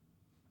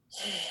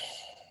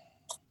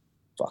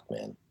 fuck,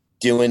 man,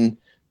 doing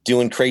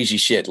crazy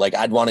shit. Like,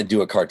 I'd want to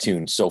do a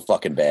cartoon so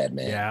fucking bad,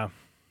 man. Yeah.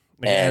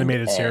 Like an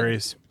animated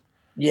series.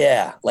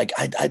 Yeah. Like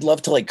I'd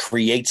love to like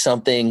create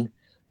something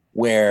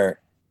where,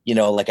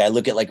 like I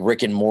look at like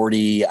Rick and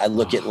Morty, I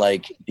look at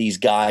like these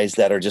guys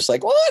that are just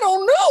like, well, I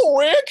don't know,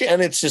 Rick.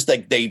 And it's just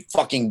like, they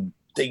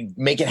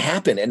make it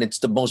happen. And it's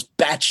the most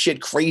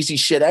batshit crazy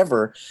shit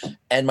ever.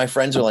 And my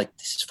friends are like,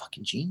 this is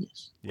fucking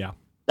genius. Yeah.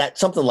 That's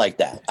something like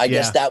that. I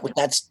guess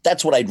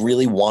that's what I'd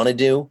really want to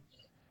do.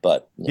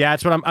 But yeah,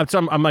 it's what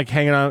I'm like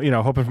hanging out,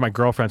 hoping for my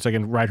girlfriend so I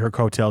can ride her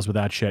coattails with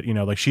that shit.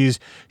 Like she's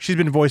been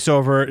doing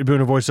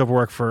voiceover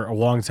work for a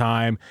long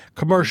time,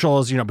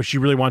 commercials, but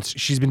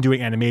she's been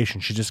doing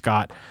animation. She just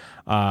got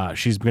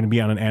she's going to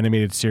be on an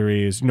animated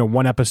series,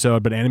 one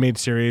episode, but animated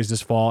series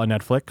this fall on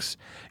Netflix,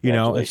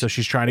 and so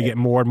she's trying to get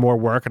more and more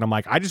work. And I'm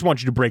like, I just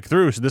want you to break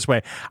through. So this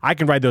way I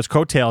can ride those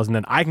coattails and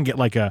then I can get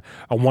like a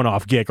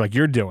one-off gig like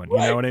you're doing. You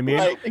know what I mean?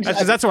 Right,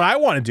 exactly. That's what I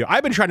want to do.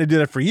 I've been trying to do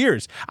that for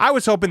years. I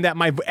was hoping that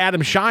my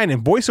Adam Shine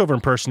and voiceover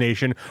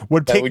impersonation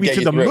would take me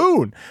to the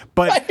moon.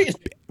 But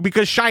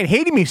because Shine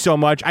hated me so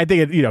much, I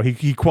think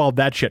he quelled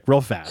that shit real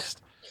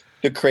fast.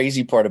 The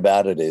crazy part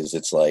about it is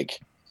it's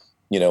like,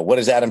 what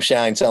does Adam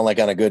Shine sound like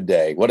on a good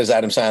day? What does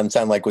Adam Shine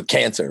sound like with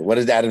cancer? What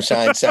does Adam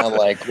Shine sound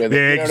like with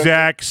the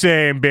exact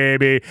same,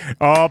 baby?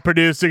 All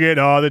producing it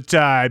all the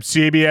time.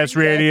 CBS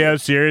Radio,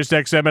 Sirius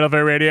XM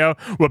LFA Radio.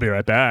 We'll be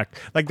right back.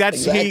 Like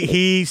that's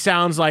he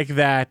sounds like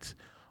that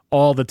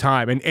all the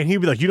time. And he'd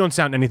be like, you don't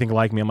sound anything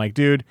like me. I'm like,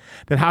 dude,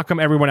 then how come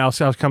everyone else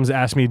comes to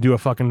ask me to do a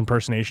fucking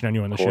impersonation on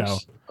you on the show?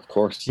 Of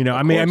course.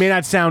 I may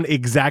not sound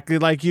exactly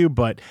like you,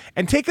 but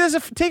he didn't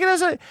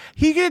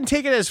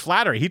take it as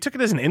flattery. He took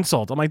it as an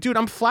insult. I'm like, dude,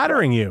 I'm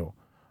flattering you.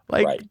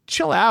 Like,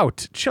 chill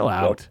out.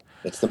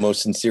 It's the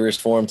most sincerest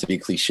form to be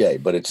cliche,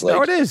 but it's like,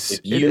 no, it is.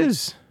 It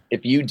is.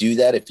 If you do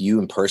that, if you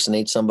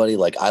impersonate somebody,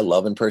 like I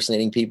love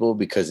impersonating people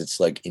because it's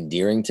like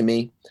endearing to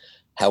me.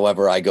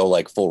 However, I go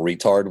like full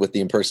retard with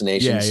the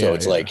impersonation. So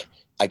it's like,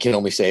 I can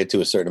only say it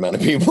to a certain amount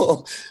of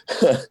people.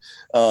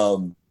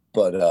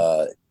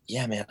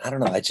 Yeah, man, I don't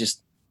know.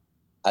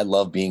 I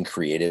love being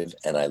creative,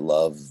 and I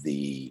love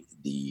the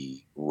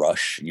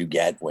rush you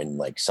get when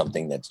like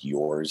something that's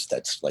yours,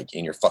 that's like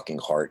in your fucking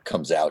heart,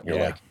 comes out. And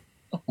you're like,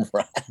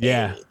 right.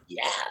 Yeah.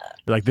 You're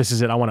like, this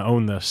is it. I want to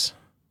own this.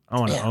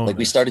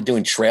 We started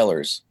doing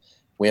trailers.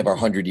 We have our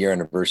 100-year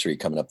anniversary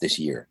coming up this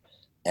year.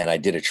 And I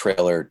did a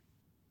trailer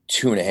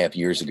 2.5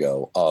 years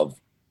ago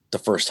of the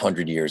first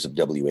 100 years of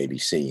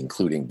WABC,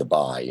 including the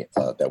buy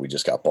that we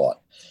just got bought.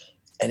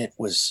 And it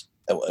was,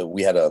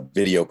 we had a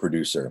video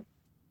producer,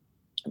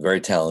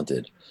 very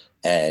talented,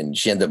 and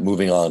she ended up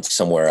moving on to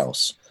somewhere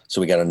else. So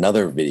we got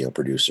another video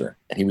producer,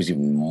 and he was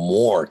even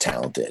more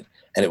talented.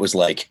 And it was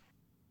like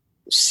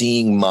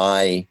seeing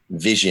my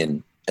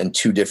vision and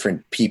two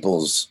different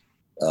people's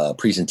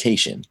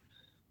presentation,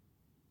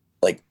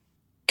 like,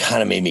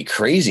 kind of made me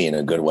crazy in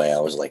a good way. I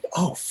was like,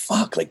 oh,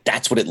 fuck, like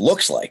that's what it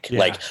looks like. Yeah.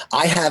 Like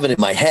I have it in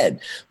my head,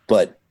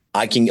 but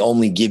I can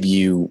only give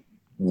you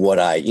what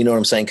you know what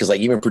I'm saying? Because like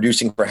even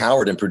producing for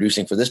Howard and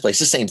producing for this place,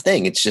 the same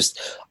thing. It's just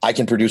I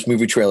can produce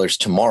movie trailers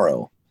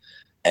tomorrow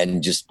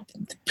and just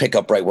pick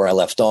up right where I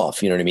left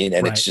off. You know what I mean?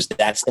 And Right. it's just,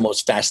 that's the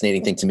most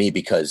fascinating thing to me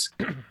because,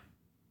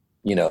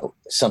 you know,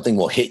 something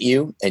will hit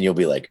you and you'll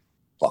be like,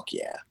 fuck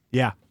yeah.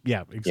 Yeah.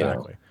 Yeah.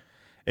 Exactly.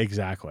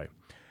 Exactly.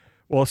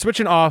 Well,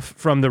 switching off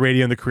from the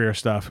radio and the career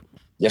stuff,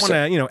 Yes,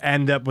 I want to,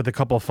 end up with a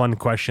couple of fun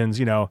questions.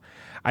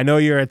 I know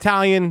you're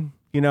Italian.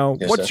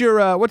 Yes, what's sir.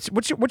 your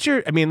what's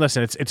your? I mean,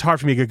 listen, it's hard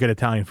for me to get good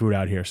Italian food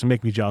out here, so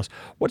make me jealous.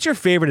 What's your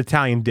favorite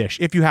Italian dish,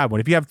 if you have one?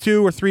 If you have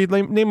 2 or 3,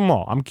 name them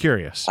all. I'm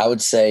curious. I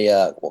would say,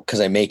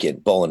 because I make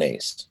it,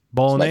 bolognese.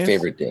 Bolognese, it's my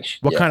favorite dish.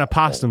 What kind of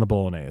pasta in the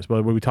bolognese? What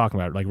are we talking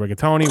about? Like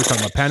rigatoni? We're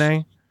talking about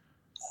penne.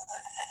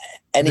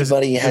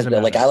 Anybody has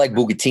doesn't like, matter. I like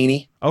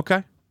bucatini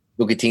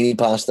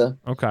pasta.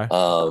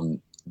 Okay.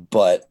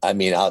 But I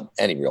mean,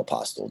 any real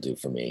pasta will do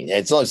for me.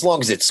 As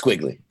long as it's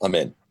squiggly, I'm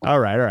in.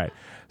 All right.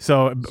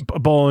 So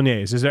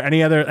bolognese. Is there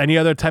any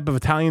other type of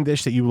Italian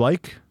dish that you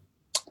like?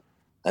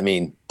 I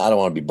mean, I don't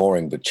want to be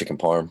boring, but chicken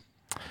parm.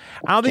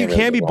 I don't think it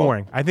can be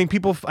boring. I think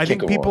people,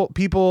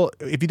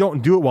 if you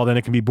don't do it well, then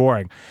it can be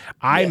boring.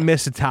 I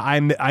miss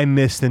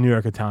the New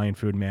York Italian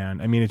food, man.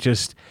 I mean, it's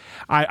just,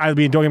 I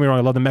mean, don't get me wrong.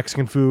 I love the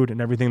Mexican food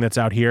and everything that's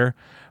out here,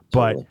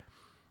 but Totally.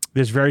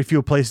 there's very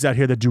few places out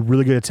here that do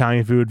really good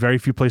Italian food. Very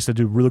few places that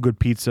do really good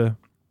pizza.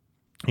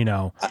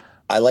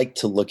 I like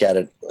to look at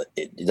it.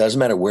 It doesn't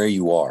matter where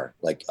you are.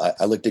 Like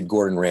I looked at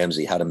Gordon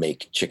Ramsay, how to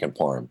make chicken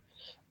parm,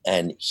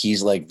 and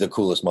he's like the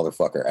coolest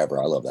motherfucker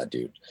ever. I love that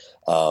dude.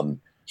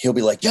 He'll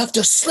be like, you have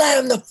to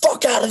slam the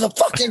fuck out of the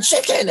fucking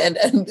chicken.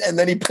 And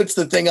then he puts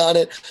the thing on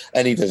it,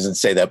 and he doesn't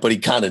say that, but he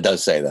kind of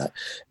does say that.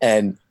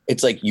 And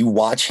it's like, you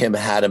watch him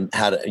how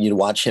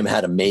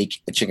to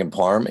make a chicken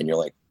parm, and you're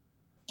like,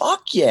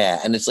 fuck yeah.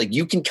 And it's like,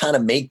 you can kind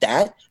of make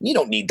that. You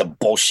don't need the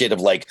bullshit of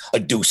like a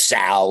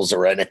Dusal's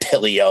or an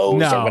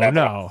Attilio's or whatever.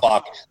 No.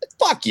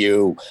 Fuck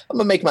you. I'm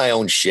gonna make my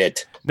own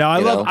shit. No,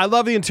 I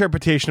love the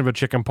interpretation of a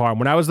chicken parm.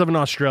 When I was living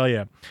in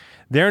Australia,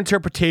 their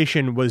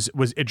interpretation was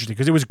interesting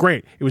because it was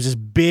great. It was this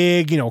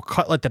big,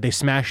 cutlet that they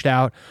smashed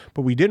out.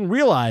 But we didn't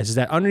realize is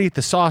that underneath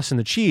the sauce and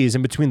the cheese,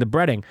 in between the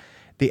breading,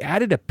 they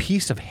added a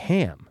piece of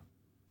ham.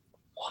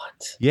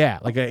 What? Yeah,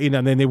 like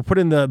then they would put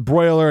in the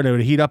broiler and it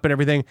would heat up and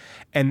everything,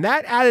 and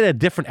that added a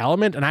different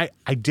element. And I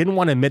didn't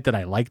want to admit that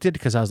I liked it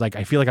because I was like,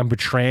 I feel like I'm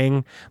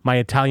betraying my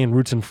Italian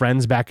roots and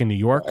friends back in New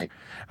York. Right.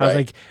 I was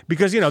like,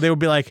 because they would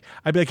be like,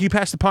 I'd be like, can you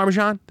pass the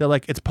Parmesan? They're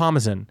like, it's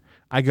Parmesan.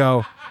 I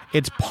go,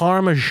 it's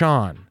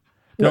Parmesan.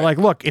 They're like,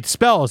 look, it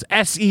spells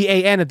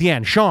Sean at the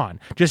end. Sean,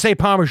 just say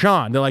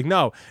Parmesan. They're like,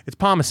 no, it's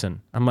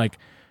Parmesan. I'm like,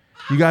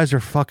 you guys are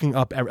fucking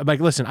up. I'm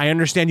like, listen, I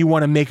understand you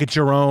want to make it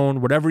your own,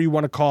 whatever you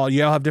want to call it.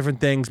 You all have different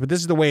things, but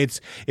this is the way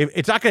it's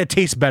not going to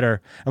taste better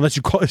unless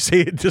you say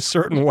it a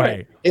certain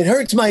way. It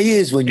hurts my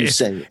ears when you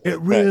say it. It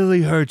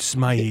really hurts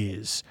my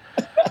ears.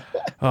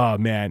 Oh,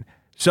 man.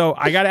 So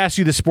I got to ask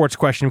you the sports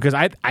question because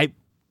I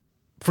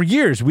for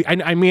years,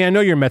 I mean, I know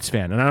you're a Mets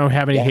fan, and I don't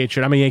have any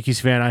hatred. I'm a Yankees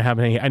fan.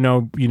 I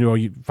know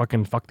you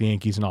fucking fuck the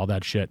Yankees and all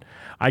that shit.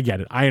 I get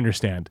it. I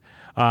understand.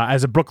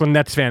 As a Brooklyn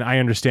Nets fan, I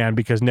understand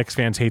because Knicks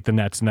fans hate the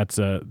Nets, and that's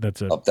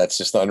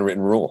just the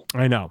unwritten rule.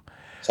 I know.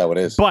 That's how it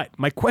is. But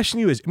my question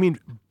to you is, I mean,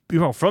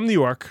 from New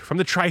York, from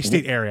the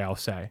tri-state area, I'll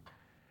say,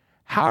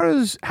 how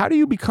do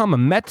you become a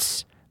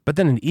Mets but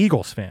then an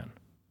Eagles fan?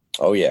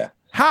 Oh yeah.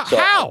 How?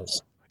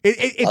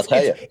 I'll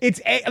tell you.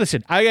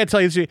 Listen, I gotta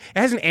tell you, it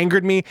hasn't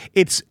angered me.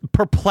 It's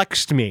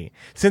perplexed me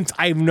since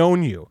I've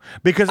known you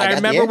because I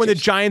remember when the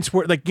Giants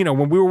were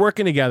when we were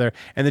working together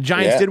and the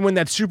Giants didn't win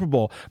that Super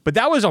Bowl. But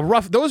that was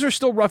those are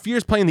still rough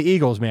years playing the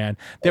Eagles, man.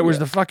 There was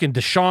the fucking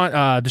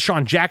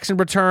Deshaun Jackson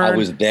return. I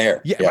was there.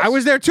 Yeah, yes. I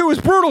was there too. It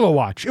was brutal to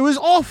watch. It was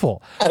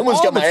awful. I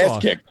almost got my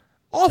ass kicked.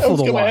 Awful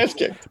to watch.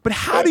 But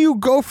how do you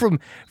go from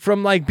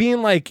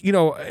being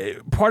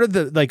part of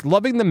the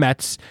loving the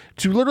Mets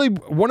to literally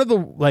one of the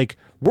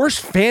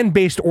worst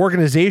fan-based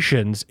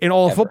organizations in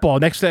all of football?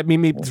 Next to that,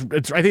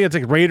 I think it's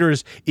like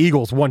Raiders,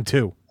 Eagles,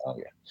 1-2. Oh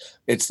yeah,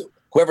 it's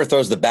whoever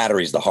throws the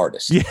batteries the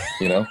hardest. Yeah.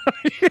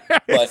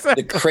 But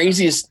exactly.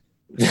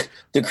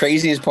 the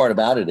craziest part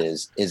about it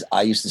is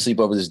I used to sleep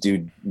over this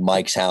dude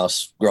Mike's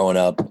house growing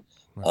up,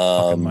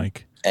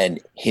 Mike, and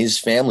his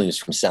family was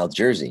from South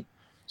Jersey.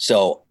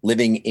 So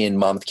living in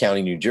Monmouth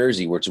County, New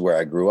Jersey, which is where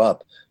I grew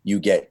up, you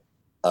get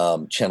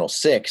Channel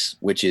 6,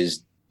 which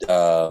is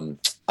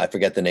I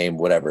forget the name,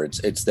 whatever.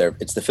 It's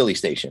the Philly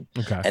station.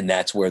 Okay. And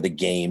that's where the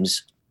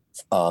games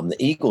the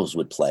Eagles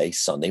would play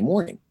Sunday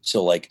morning.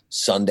 So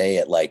Sunday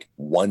at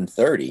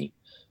 1:30,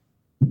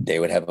 they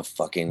would have a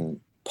fucking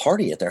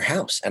party at their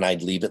house. And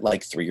I'd leave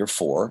at 3 or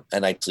 4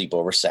 and I'd sleep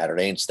over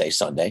Saturday and stay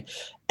Sunday.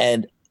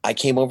 And I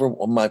came over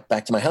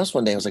back to my house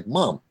one day. I was like,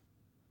 Mom,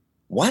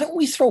 why don't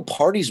we throw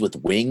parties with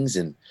wings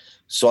and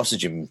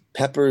sausage and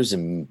peppers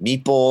and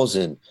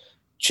meatballs and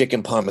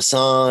chicken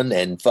parmesan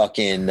and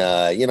fucking,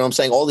 I'm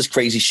saying, all this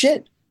crazy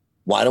shit.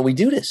 Why don't we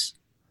do this?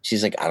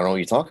 She's like, I don't know what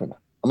you're talking about.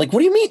 I'm like, what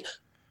do you mean?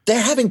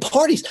 They're having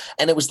parties.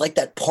 And it was like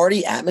that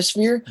party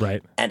atmosphere.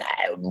 Right. And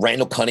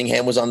Randall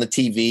Cunningham was on the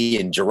TV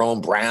and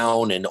Jerome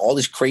Brown and all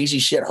this crazy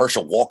shit,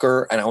 Herschel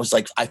Walker. And I was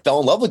like, I fell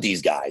in love with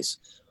these guys.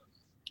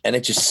 And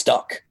it just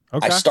stuck.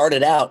 I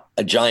started out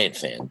a Giant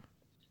fan.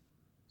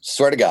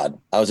 Swear to God,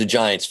 I was a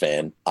Giants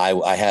fan.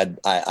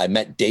 I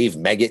met Dave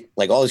Meggett,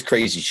 like all this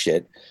crazy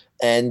shit.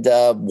 And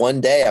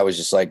one day I was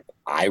just like,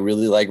 I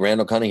really like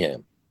Randall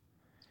Cunningham.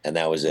 And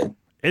that was it.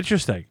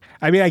 Interesting.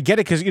 I mean, I get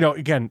it because,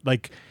 again,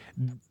 like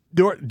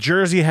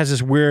Jersey has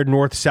this weird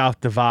north-south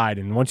divide.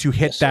 And once you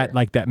hit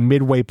that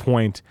midway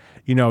point,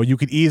 you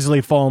could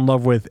easily fall in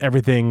love with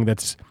everything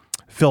that's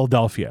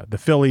Philadelphia, the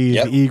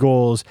Phillies, the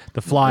Eagles,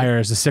 the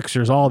Flyers, the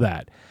Sixers, all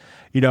that,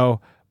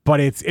 but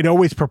it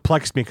always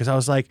perplexed me because I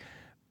was like,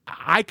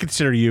 I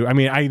consider you, I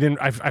mean,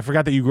 I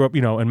forgot that you grew up,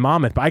 in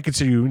Monmouth, but I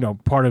consider you,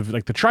 part of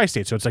like the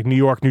tri-state. So it's like New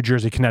York, New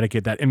Jersey,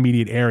 Connecticut, that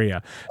immediate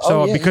area.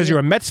 So because you're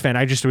a Mets fan,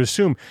 I just would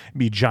assume it'd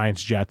be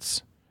Giants,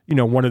 Jets,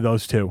 one of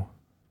those two.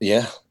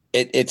 Yeah.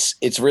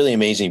 It's really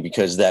amazing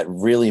because that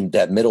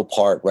middle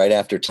part right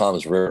after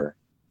Tom's River,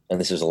 and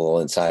this is a little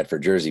inside for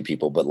Jersey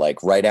people, but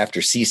like right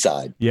after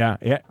Seaside. Yeah.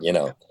 Yeah.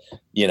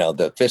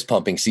 The fist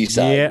pumping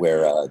Seaside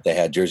where they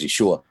had Jersey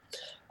Shore.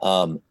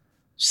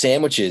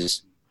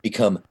 Sandwiches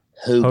become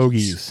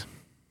hoagies.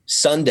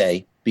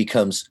 Sunday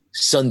becomes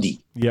Sunday.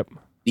 Yep.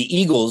 The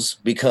Eagles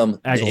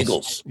become the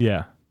Eagles.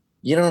 Yeah.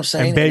 You know what I'm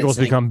saying? And bagels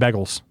become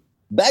bagels.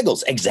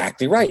 Bagels,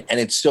 exactly right. And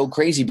it's so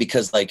crazy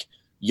because like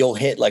you'll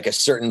hit like a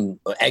certain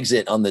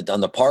exit on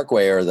the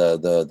parkway or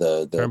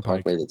the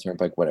parkway, the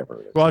turnpike,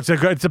 whatever. Well, it's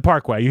a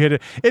parkway. You hit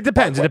it. It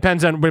depends. Parkway. It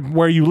depends on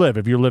where you live.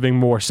 If you're living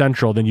more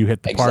central, then you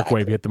hit the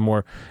parkway. If you hit the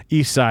more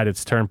east side,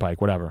 it's turnpike,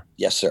 whatever.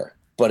 Yes, sir.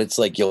 But it's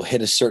like you'll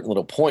hit a certain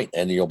little point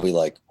and you'll be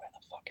like,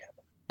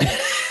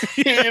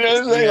 you know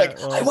what I'm saying?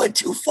 Like, I went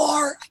too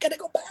far. I gotta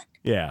go back.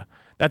 Yeah,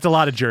 that's a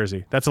lot of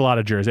Jersey. I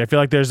feel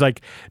like there's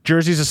like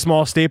Jersey's a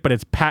small state, but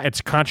it's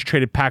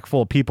concentrated, packed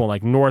full of people.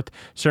 Like north,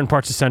 certain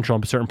parts of central,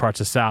 and certain parts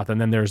of south,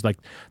 and then there's like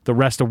the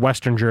rest of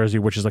western Jersey,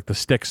 which is like the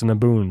sticks and the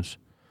boons.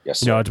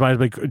 Yes, sir.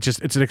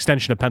 It's an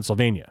extension of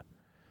Pennsylvania.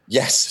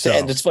 Yes, so.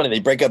 And it's funny they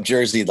break up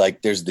Jersey.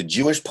 Like there's the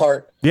Jewish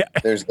part,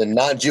 there's the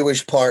not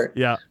Jewish part,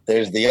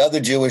 there's the other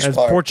Jewish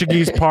part,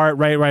 Portuguese part,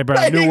 right, Newark,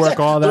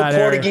 exactly. All that.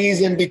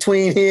 Portuguese in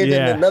between here,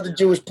 and another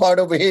Jewish part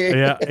over here.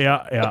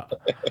 Yeah.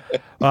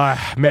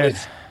 Man,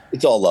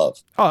 it's all love.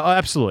 Oh,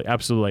 absolutely,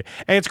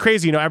 and it's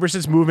crazy. Ever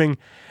since moving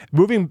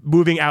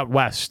out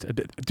west,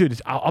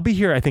 dude. I'll be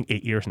here. I think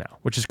 8 years now,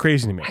 which is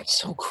crazy to me. That's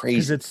so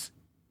crazy.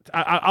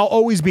 I'll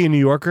always be a New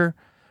Yorker,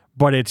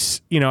 but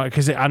it's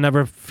because I'll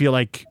never feel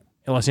like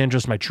Los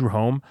Angeles my true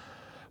home.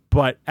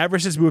 But ever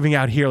since moving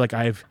out here, like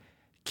I've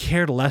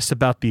cared less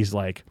about these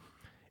like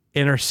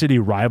inner city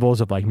rivals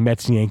of like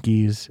Mets,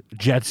 Yankees,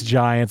 Jets,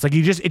 Giants. Like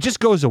it just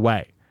goes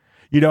away,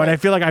 And I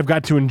feel like I've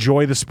got to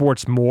enjoy the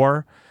sports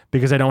more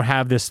because I don't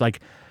have this like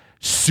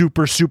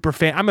super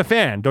fan. I'm a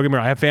fan. Don't get me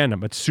wrong. I have fandom,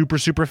 but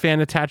super fan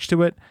attached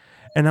to it.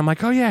 And I'm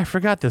like, oh yeah, I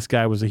forgot this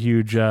guy was a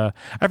huge. I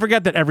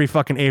forgot that every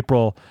fucking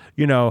April,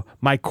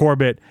 Mike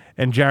Corbett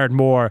and Jared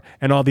Moore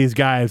and all these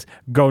guys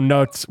go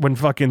nuts when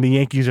fucking the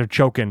Yankees are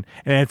choking,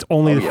 and it's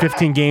only the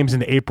 15 games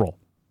in April.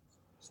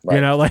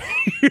 Right.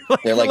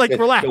 They're like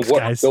relax,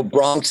 guys. The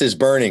Bronx is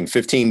burning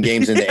 15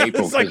 games into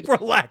April. It's like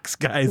relax,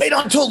 guys. Wait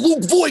until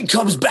Luke Voigt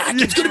comes back.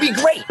 It's gonna be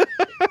great.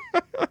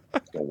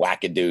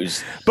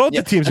 Wackadoos. Both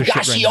the teams are shit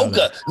right now.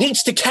 Higashioka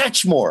needs to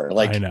catch more.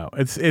 Like I know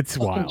it's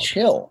wild.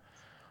 Chill.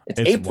 It's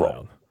April.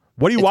 Wild.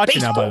 What are you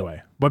watching now, by the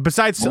way? But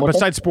besides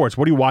sports,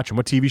 what are you watching?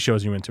 What TV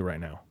shows are you into right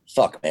now?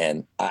 Fuck,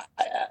 man.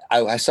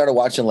 I started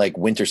watching like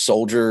Winter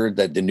Soldier,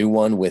 the new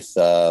one with.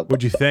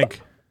 What'd you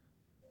think?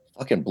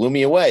 Fucking blew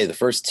me away. The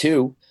first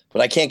two,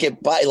 but I can't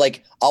get by.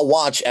 Like I'll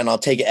watch and I'll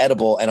take an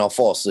edible and I'll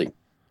fall asleep.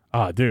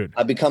 Oh, dude,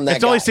 I become that.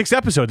 It's only 6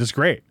 episodes. It's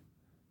great.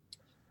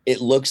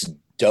 It looks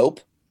dope,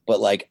 but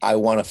like I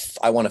want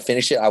to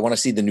finish it. I want to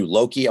see the new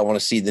Loki. I want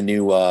to see the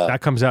new.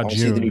 That comes out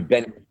June. See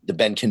the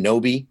Ben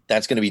Kenobi.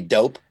 That's going to be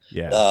dope.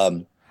 Yeah.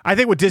 I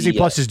think what Disney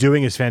Plus is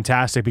doing is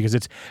fantastic because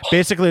it's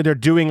basically they're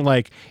doing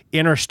like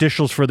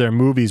interstitials for their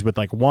movies with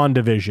like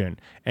WandaVision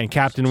and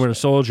Captain Winter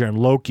Soldier and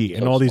Loki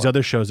and all these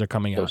other shows that are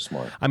coming out.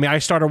 Smart. I mean, I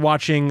started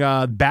watching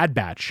Bad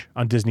Batch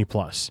on Disney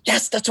Plus.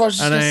 Yes, that's what I was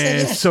just going to say.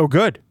 It's so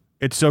good.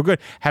 It's so good.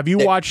 Have you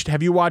watched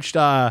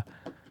the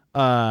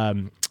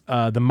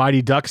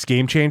Mighty Ducks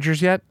Game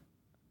Changers yet?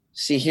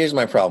 See, here's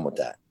my problem with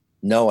that.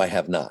 No, I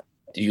have not.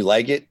 Do you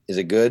like it? Is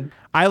it good?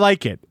 I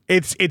like it.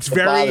 It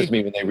very bothers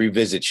me when they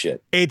revisit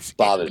shit. It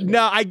bothers me.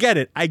 No, I get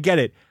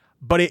it.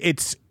 But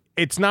it's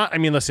not. I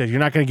mean, listen, you're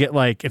not going to get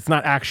like it's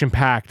not action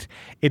packed.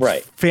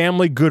 It's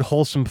family, good,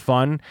 wholesome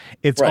fun.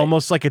 It's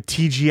almost like a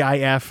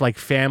TGIF, like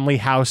Family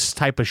House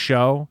type of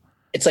show.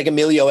 It's like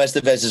Emilio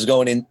Estevez is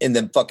going in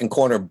the fucking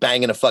corner,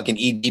 banging a fucking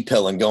ED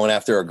pill and going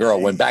after a girl.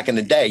 When back in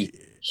the day,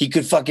 he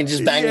could fucking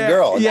just bang a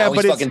girl. And now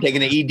he's fucking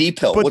taking an ED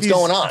pill. What's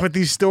going on? But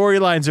these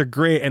storylines are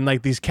great. And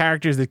like these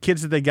characters, the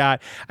kids that they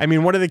got, I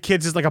mean, one of the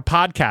kids is like a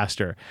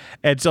podcaster.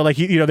 And so like,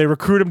 they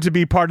recruit him to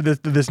be part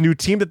of this new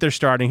team that they're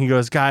starting. He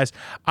goes, guys,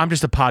 I'm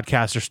just a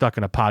podcaster stuck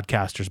in a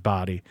podcaster's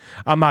body.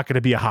 I'm not going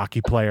to be a hockey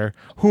player.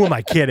 Who am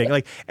I kidding?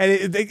 Like,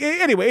 and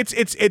anyway, it's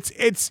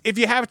if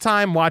you have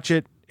time, watch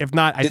it. If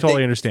not, I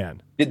totally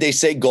understand. Did they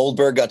say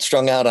Goldberg got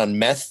strung out on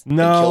meth?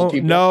 No, and killed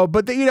people? no,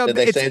 but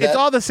it's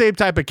all the same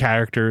type of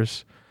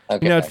characters.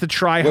 Okay. It's the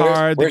try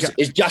hard.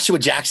 Is Joshua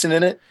Jackson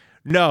in it?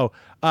 No.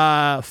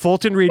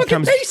 Fulton Reed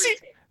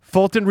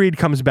Fulton Reed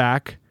comes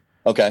back.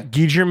 Okay.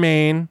 Guy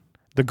Germain,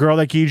 the girl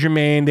that Guy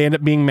Germain, they end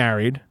up being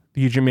married.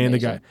 Guy Germain, the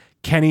guy.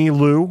 Kenny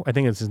Lou, I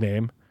think that's his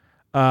name.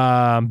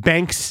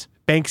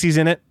 Banksy's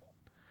in it.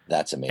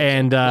 That's amazing.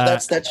 And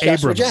that's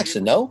Joshua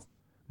Jackson, no?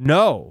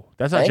 No,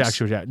 that's Banks? not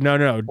Joshua Jackson.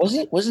 No.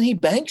 Wasn't he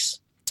Banks?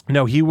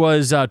 No, he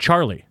was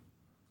Charlie.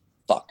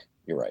 Fuck,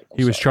 you're right.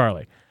 He was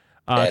Charlie.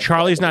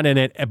 Charlie's not in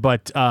it,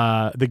 but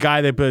the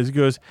guy that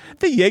goes,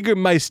 the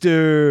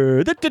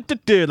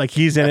Jägermeister, like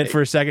he's in it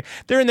for a second.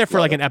 They're in there for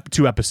like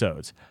 2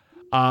 episodes.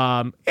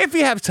 If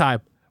you have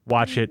time,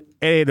 watch it.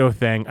 It ain't no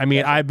thing. I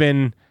mean,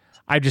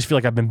 I just feel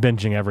like I've been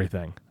binging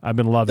everything. I've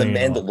been loving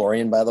The it.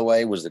 Mandalorian, by the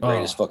way, was the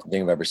greatest fucking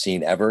thing I've ever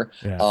seen ever.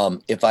 Yeah.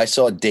 If I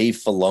saw Dave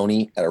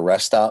Filoni at a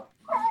rest stop,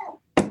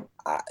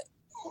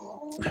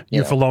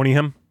 you Filoni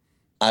him?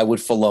 I would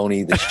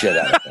Filoni the shit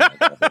out of him.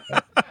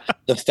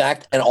 The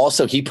fact, and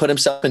also he put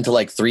himself into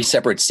like 3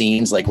 separate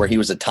scenes, like where he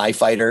was a TIE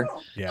fighter.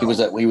 Yeah. He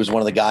was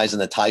one of the guys in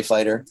the TIE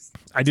fighter.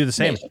 I do the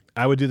same. Amazing.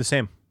 I would do the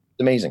same.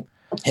 Amazing.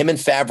 Him and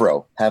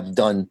Favreau have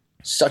done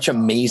such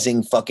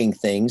amazing fucking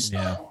things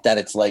that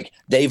it's like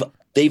they've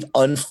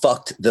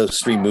unfucked those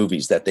 3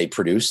 movies that they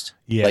produced.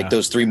 Yeah. Like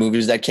those 3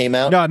 movies that came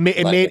out. No,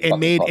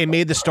 it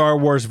made the Star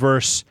Wars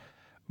verse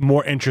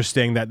more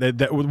interesting.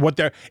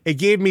 It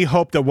gave me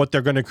hope that what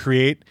they're going to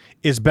create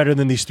is better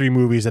than these 3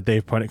 movies that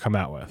they've come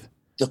out with.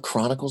 The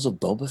Chronicles of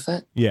Boba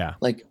Fett. Yeah.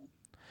 Like,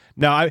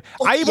 no, I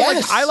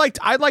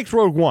liked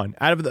Rogue One.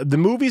 Out of the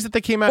movies that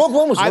they came out, Rogue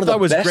One was one of the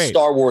best great.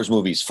 Star Wars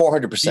movies.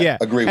 400%. Yeah,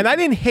 agree. And I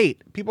didn't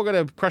hate. People are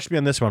gonna crush me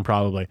on this one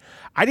probably.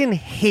 I didn't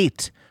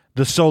hate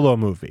the Solo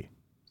movie.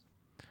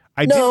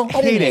 I didn't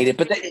hate it,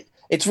 but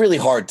it's really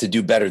hard to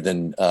do better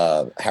than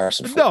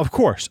Harrison Ford. No, of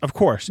course.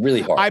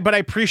 Really hard. But I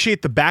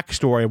appreciate the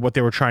backstory of what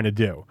they were trying to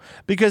do,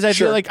 because I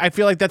feel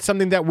like that's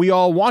something that we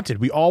all wanted.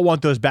 We all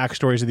want those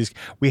backstories of these.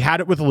 We had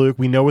it with Luke.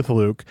 We know with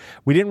Luke.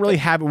 We didn't really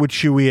have it with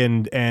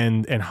Chewie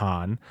and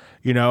Han.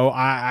 You know,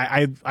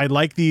 I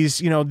like these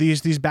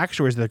these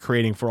backstories that they're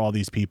creating for all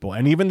these people,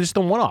 and even just the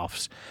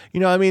one-offs.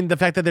 You know, I mean, the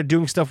fact that they're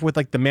doing stuff with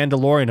like the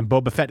Mandalorian and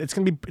Boba Fett, it's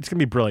gonna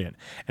be brilliant,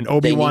 and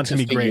Obi-Wan's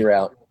gonna be great.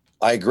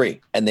 I agree.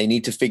 And they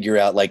need to figure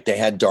out, like, they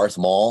had Darth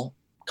Maul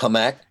come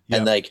back. Yep.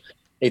 And, like,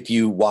 if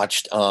you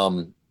watched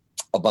a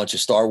bunch of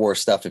Star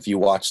Wars stuff, if you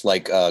watched,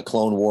 like,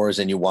 Clone Wars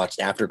and you watched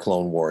after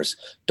Clone Wars,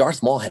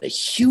 Darth Maul had a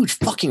huge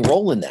fucking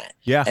role in that.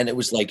 Yeah. And it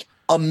was, like,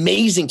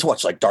 amazing to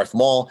watch. Like, Darth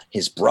Maul,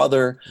 his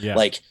brother,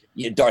 like,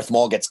 Darth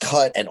Maul gets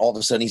cut and all of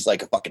a sudden he's,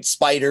 like, a fucking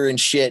spider and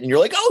shit. And you're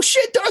like, oh,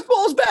 shit, Darth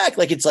Maul's back.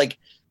 Like, it's like,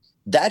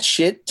 that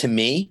shit, to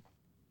me,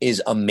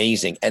 is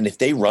amazing. And if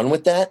they run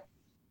with that,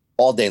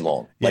 all day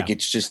long. Like,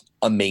 it's just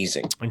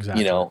amazing.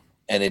 Exactly. You know,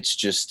 and it's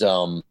just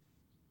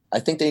I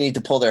think they need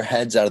to pull their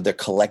heads out of their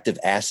collective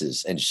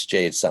asses and just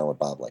jay it Silent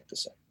Bob like to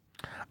say.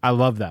 I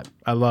love that.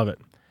 I love it.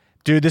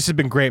 Dude, this has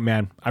been great,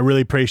 man. I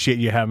really appreciate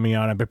you having me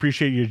on. I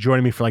appreciate you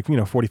joining me for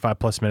 45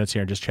 plus minutes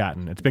here and just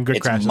chatting. It's been good.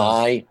 It's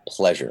my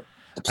pleasure.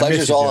 The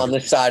pleasure's all on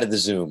this side of the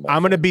Zoom.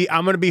 I'm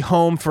gonna be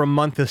home for a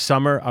month this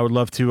summer. I would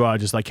love to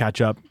just catch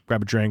up,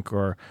 grab a drink,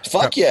 or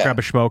grab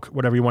a smoke,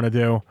 whatever you want to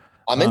do.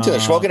 I'm into it.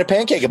 Smoking a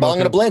pancake, a bong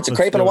and a blintz, a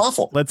crepe and a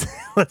waffle. Let's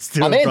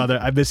do it, brother.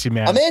 I miss you,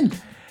 man. I'm in.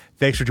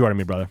 Thanks for joining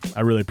me, brother.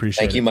 I really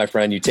appreciate it. Thank you, my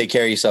friend. You take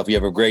care of yourself. You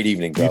have a great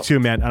evening, bro. You too,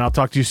 man. And I'll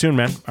talk to you soon,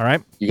 man. All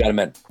right? You got it,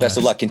 man. Best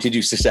of luck.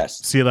 Continued success.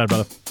 See you later,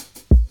 brother.